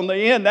 dots on the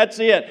end, that's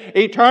it.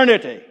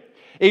 Eternity.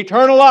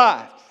 Eternal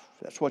life.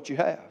 That's what you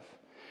have.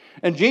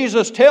 And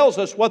Jesus tells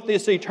us what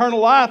this eternal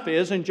life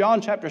is. In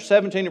John chapter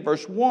 17 and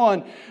verse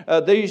 1,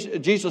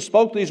 Jesus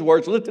spoke these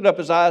words, lifted up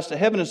His eyes to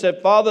heaven and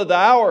said, Father, the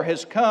hour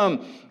has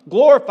come.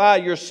 Glorify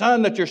your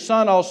Son, that your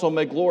Son also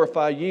may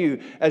glorify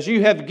you, as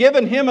you have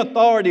given Him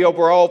authority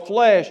over all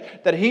flesh,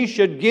 that He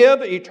should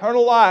give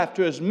eternal life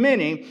to as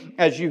many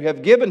as you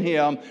have given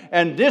Him.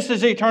 And this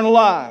is eternal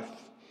life,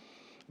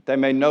 that they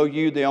may know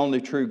you, the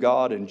only true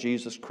God, and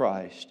Jesus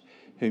Christ,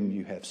 whom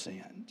you have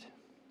sent.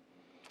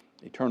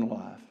 Eternal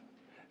life.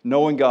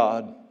 Knowing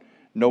God,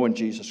 knowing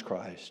Jesus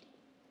Christ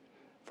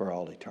for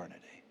all eternity.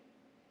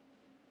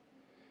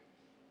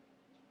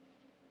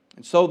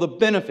 And so the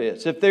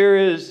benefits, if there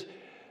is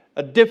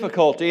a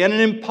difficulty and an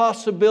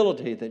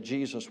impossibility that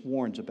Jesus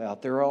warns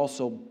about, there are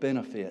also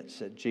benefits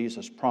that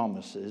Jesus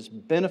promises.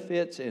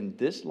 Benefits in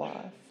this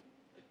life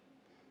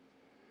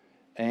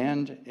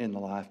and in the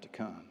life to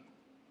come.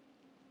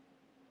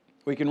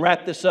 We can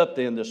wrap this up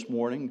then this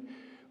morning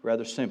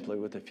rather simply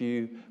with a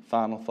few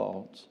final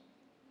thoughts.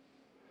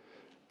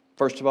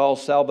 First of all,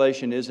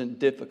 salvation isn't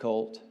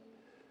difficult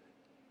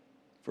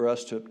for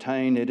us to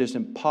obtain. It is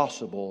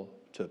impossible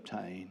to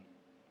obtain.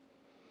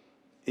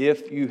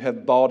 if you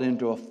have bought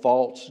into a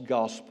false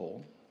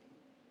gospel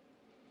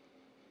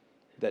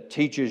that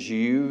teaches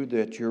you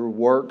that your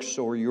works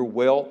or your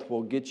wealth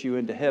will get you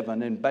into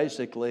heaven, and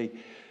basically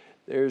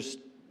there's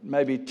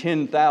maybe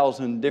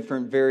 10,000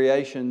 different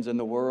variations in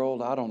the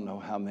world. I don't know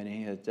how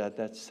many.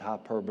 That's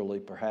hyperbole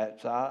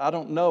perhaps. I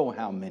don't know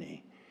how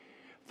many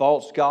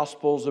false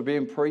gospels are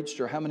being preached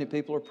or how many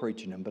people are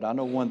preaching them. But I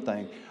know one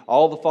thing.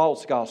 All the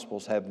false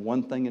gospels have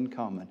one thing in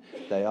common.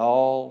 They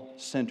all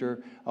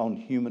center on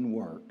human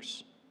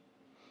works,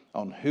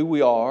 on who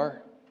we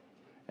are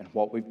and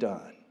what we've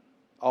done.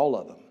 All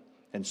of them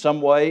in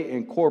some way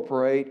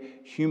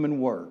incorporate human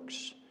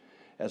works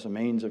as a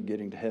means of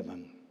getting to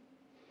heaven.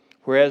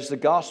 Whereas the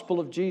gospel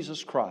of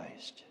Jesus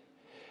Christ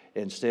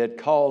instead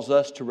calls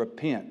us to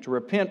repent. To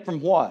repent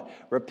from what?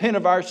 Repent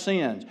of our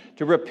sins.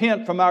 To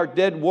repent from our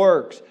dead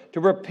works.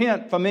 To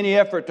repent from any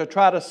effort to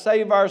try to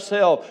save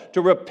ourselves.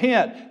 To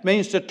repent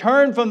means to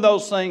turn from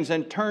those things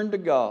and turn to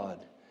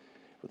God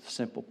with a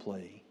simple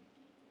plea.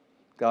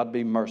 God,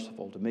 be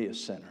merciful to me, a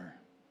sinner.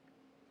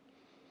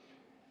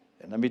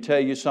 And let me tell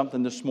you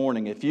something this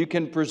morning. If you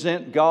can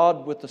present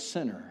God with a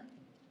sinner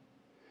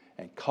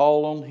and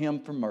call on Him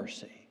for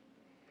mercy,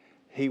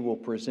 He will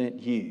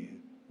present you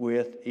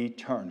with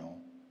eternal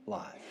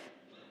life.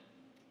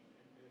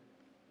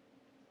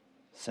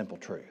 Simple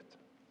truth.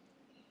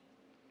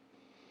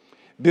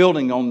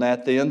 Building on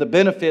that then, the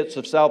benefits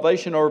of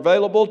salvation are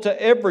available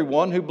to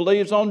everyone who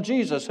believes on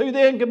Jesus. Who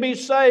then can be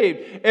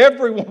saved?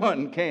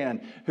 Everyone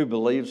can who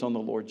believes on the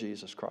Lord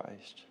Jesus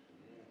Christ.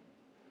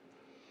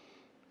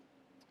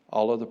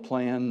 All other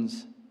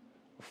plans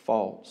are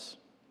false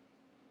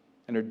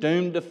and are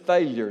doomed to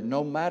failure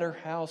no matter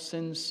how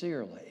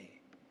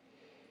sincerely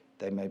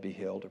they may be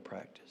held or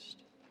practiced.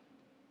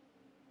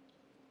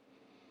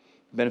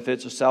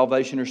 Benefits of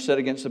salvation are set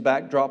against the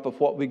backdrop of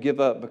what we give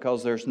up,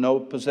 because there's no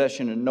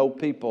possession and no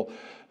people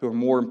who are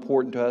more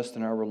important to us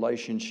than our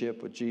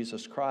relationship with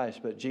Jesus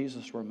Christ. But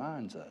Jesus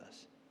reminds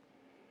us,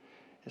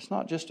 it's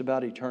not just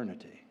about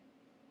eternity.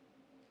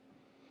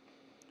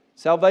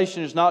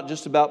 Salvation is not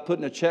just about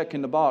putting a check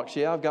in the box.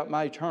 Yeah, I've got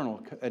my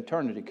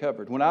eternity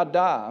covered. When I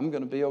die, I'm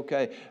going to be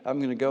okay. I'm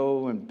going to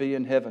go and be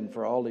in heaven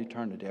for all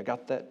eternity. I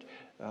got that.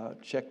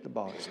 Check the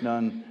box.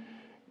 None.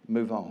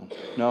 Move on.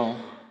 No.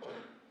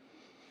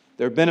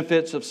 There are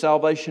benefits of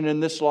salvation in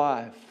this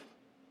life.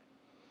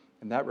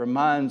 And that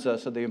reminds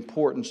us of the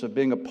importance of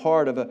being a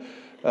part of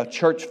a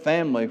church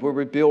family where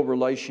we build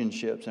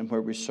relationships and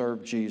where we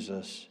serve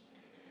Jesus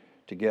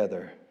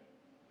together.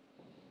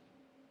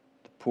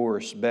 The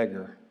poorest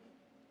beggar,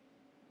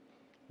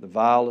 the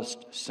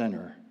vilest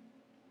sinner,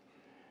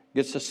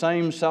 gets the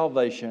same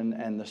salvation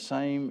and the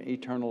same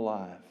eternal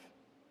life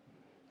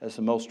as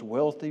the most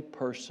wealthy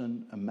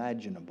person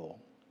imaginable,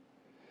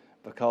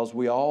 because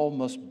we all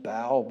must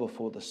bow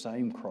before the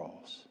same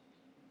cross.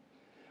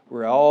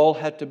 We all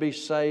have to be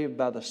saved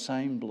by the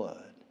same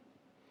blood,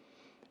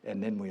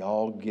 and then we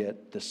all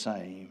get the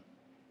same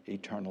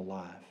eternal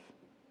life.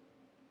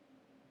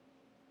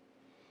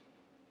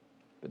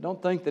 But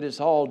don't think that it's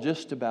all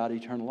just about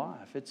eternal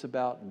life. It's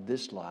about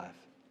this life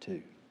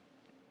too.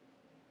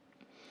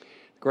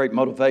 Great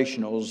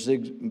motivational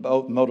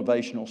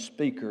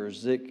speaker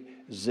Zig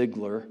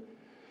Ziglar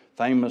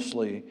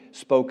famously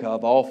spoke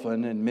of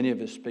often in many of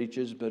his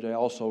speeches, but he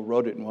also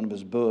wrote it in one of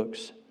his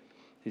books.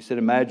 He said,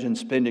 imagine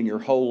spending your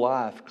whole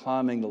life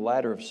climbing the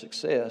ladder of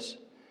success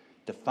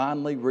to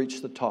finally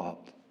reach the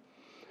top,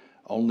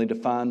 only to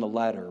find the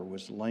ladder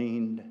was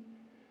leaned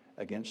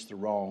against the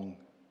wrong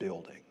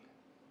building.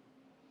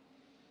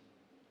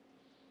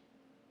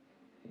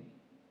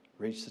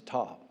 Reach the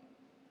top,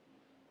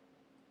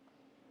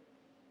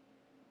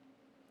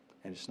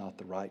 and it's not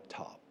the right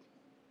top.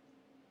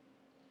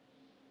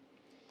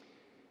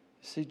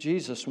 See,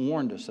 Jesus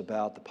warned us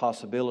about the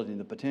possibility and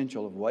the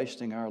potential of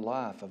wasting our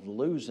life, of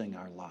losing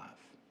our life.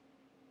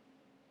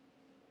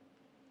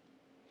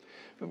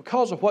 But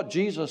because of what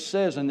Jesus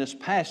says in this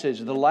passage,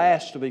 the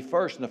last will be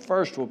first and the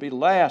first will be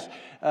last,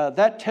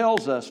 that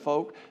tells us,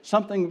 folk,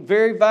 something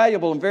very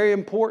valuable and very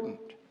important.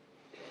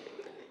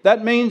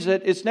 That means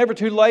that it's never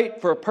too late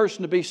for a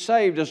person to be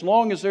saved. As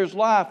long as there's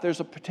life, there's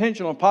a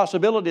potential and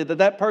possibility that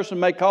that person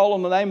may call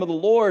on the name of the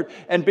Lord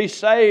and be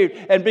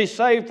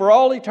saved for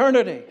all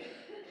eternity.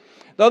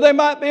 Though they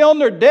might be on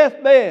their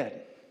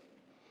deathbed,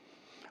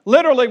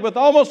 literally with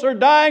almost their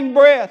dying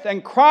breath,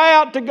 and cry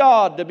out to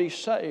God to be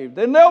saved,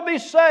 then they'll be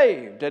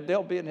saved and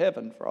they'll be in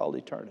heaven for all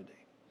eternity.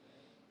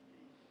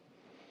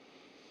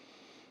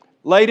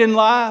 Late in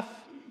life?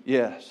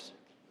 Yes.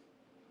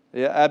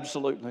 Yeah,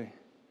 absolutely.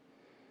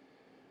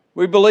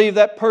 We believe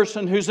that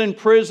person who's in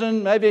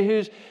prison, maybe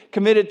who's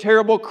committed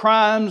terrible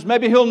crimes,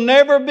 maybe he'll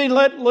never be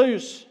let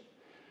loose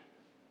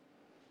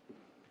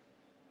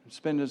and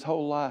spend his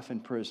whole life in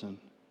prison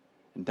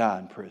and die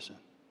in prison.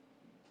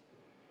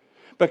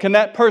 But can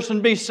that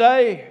person be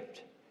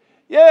saved?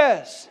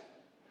 Yes.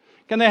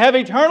 Can they have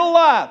eternal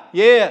life?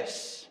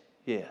 Yes.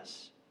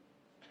 Yes.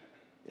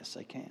 Yes,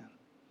 they can.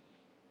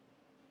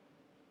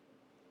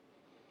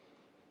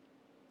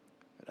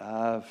 But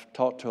I've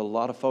talked to a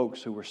lot of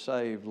folks who were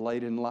saved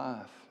late in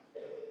life.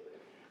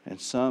 And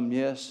some,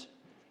 yes,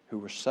 who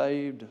were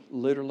saved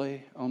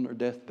literally on their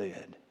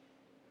deathbed.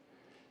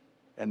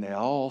 And they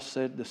all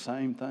said the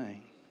same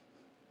thing.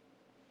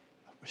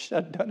 I wish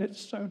I'd done it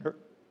sooner.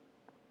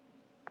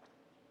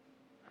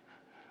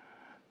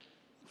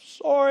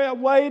 Sorry I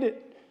waited.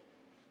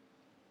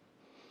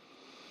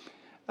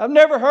 I've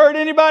never heard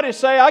anybody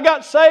say, I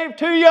got saved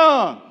too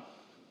young.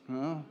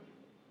 No.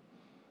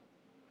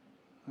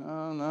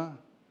 No.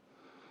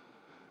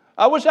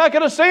 I wish I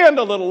could have sinned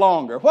a little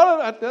longer.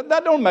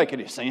 That don't make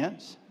any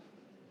sense.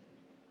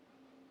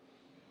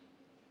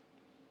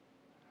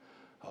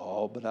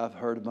 Oh, but I've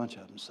heard a bunch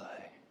of them say,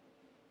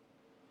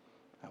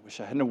 I wish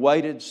I hadn't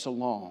waited so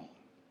long.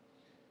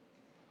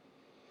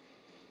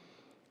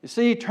 You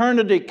see,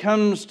 eternity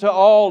comes to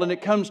all, and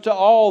it comes to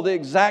all the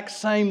exact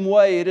same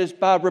way. It is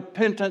by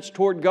repentance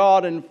toward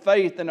God and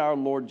faith in our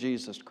Lord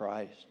Jesus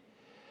Christ.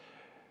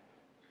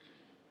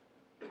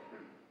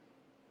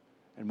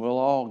 And we'll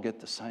all get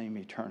the same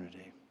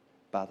eternity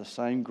by the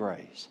same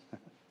grace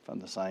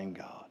from the same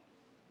God.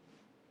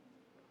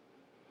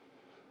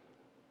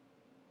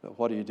 But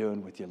what are you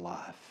doing with your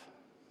life?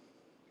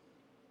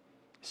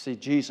 See,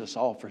 Jesus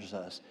offers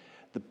us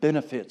the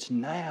benefits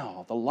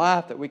now, the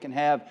life that we can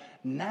have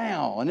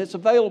now, and it's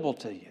available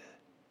to you.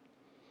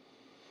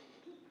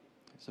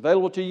 It's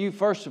available to you,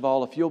 first of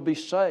all, if you'll be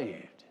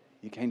saved.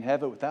 You can't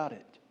have it without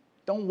it.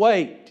 Don't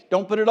wait.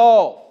 Don't put it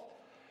off.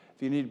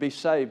 If you need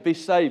to be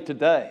saved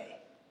today.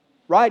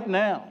 Right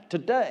now,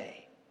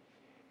 today.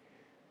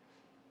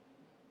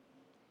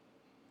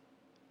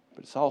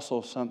 But it's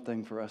also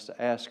something for us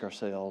to ask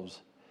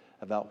ourselves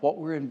about what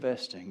we're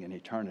investing in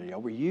eternity. Are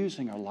we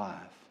using our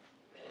life?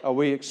 Are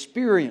we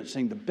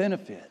experiencing the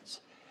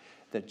benefits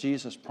that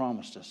Jesus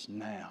promised us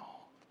now?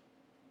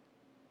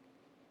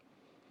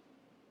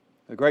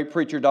 The great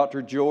preacher,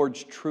 Dr.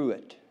 George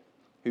Truett,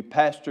 who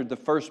pastored the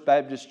First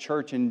Baptist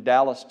Church in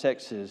Dallas,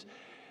 Texas,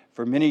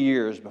 for many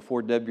years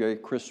before W.A.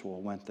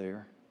 Criswell went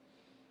there.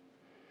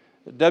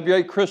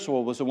 W.A.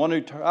 Criswell was the one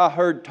who I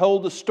heard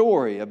told the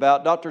story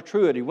about Dr.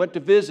 Truett. He went to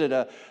visit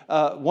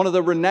one of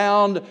the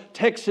renowned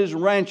Texas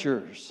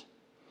ranchers.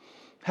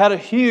 Had a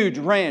huge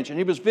ranch, and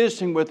he was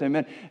visiting with him,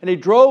 and he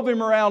drove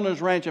him around his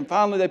ranch, and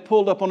finally they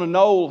pulled up on a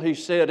knoll, he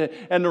said,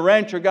 and the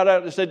rancher got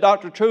out and said,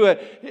 Dr.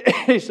 Truett,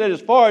 he said, as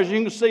far as you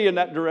can see in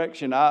that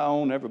direction, I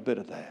own every bit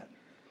of that.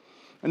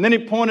 And then he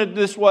pointed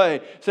this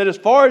way, said, as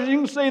far as you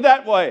can see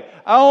that way,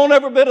 I own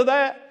every bit of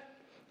that.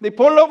 And he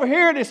pointed over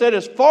here, and he said,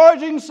 as far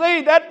as you can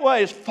see that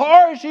way, as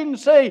far as you can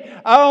see,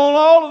 I own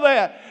all of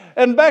that.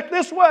 And back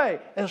this way,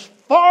 as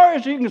far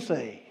as you can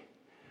see,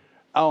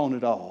 I own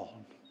it all.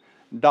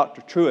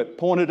 Dr. Truett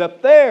pointed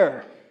up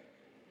there.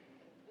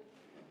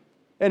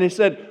 And he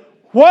said,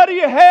 what do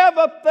you have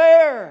up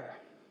there?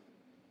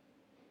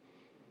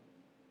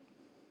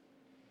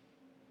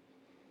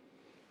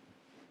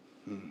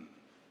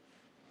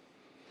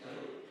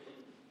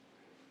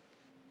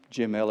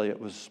 Jim Elliot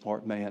was a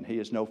smart man. He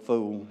is no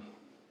fool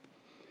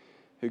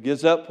who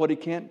gives up what he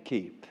can't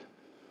keep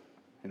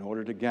in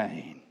order to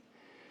gain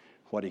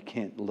what he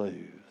can't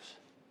lose.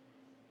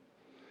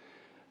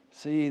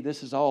 See,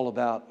 this is all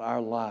about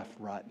our life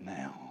right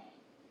now,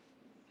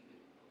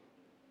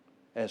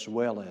 as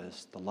well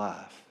as the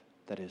life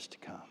that is to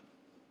come.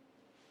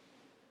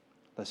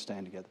 Let's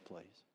stand together, please.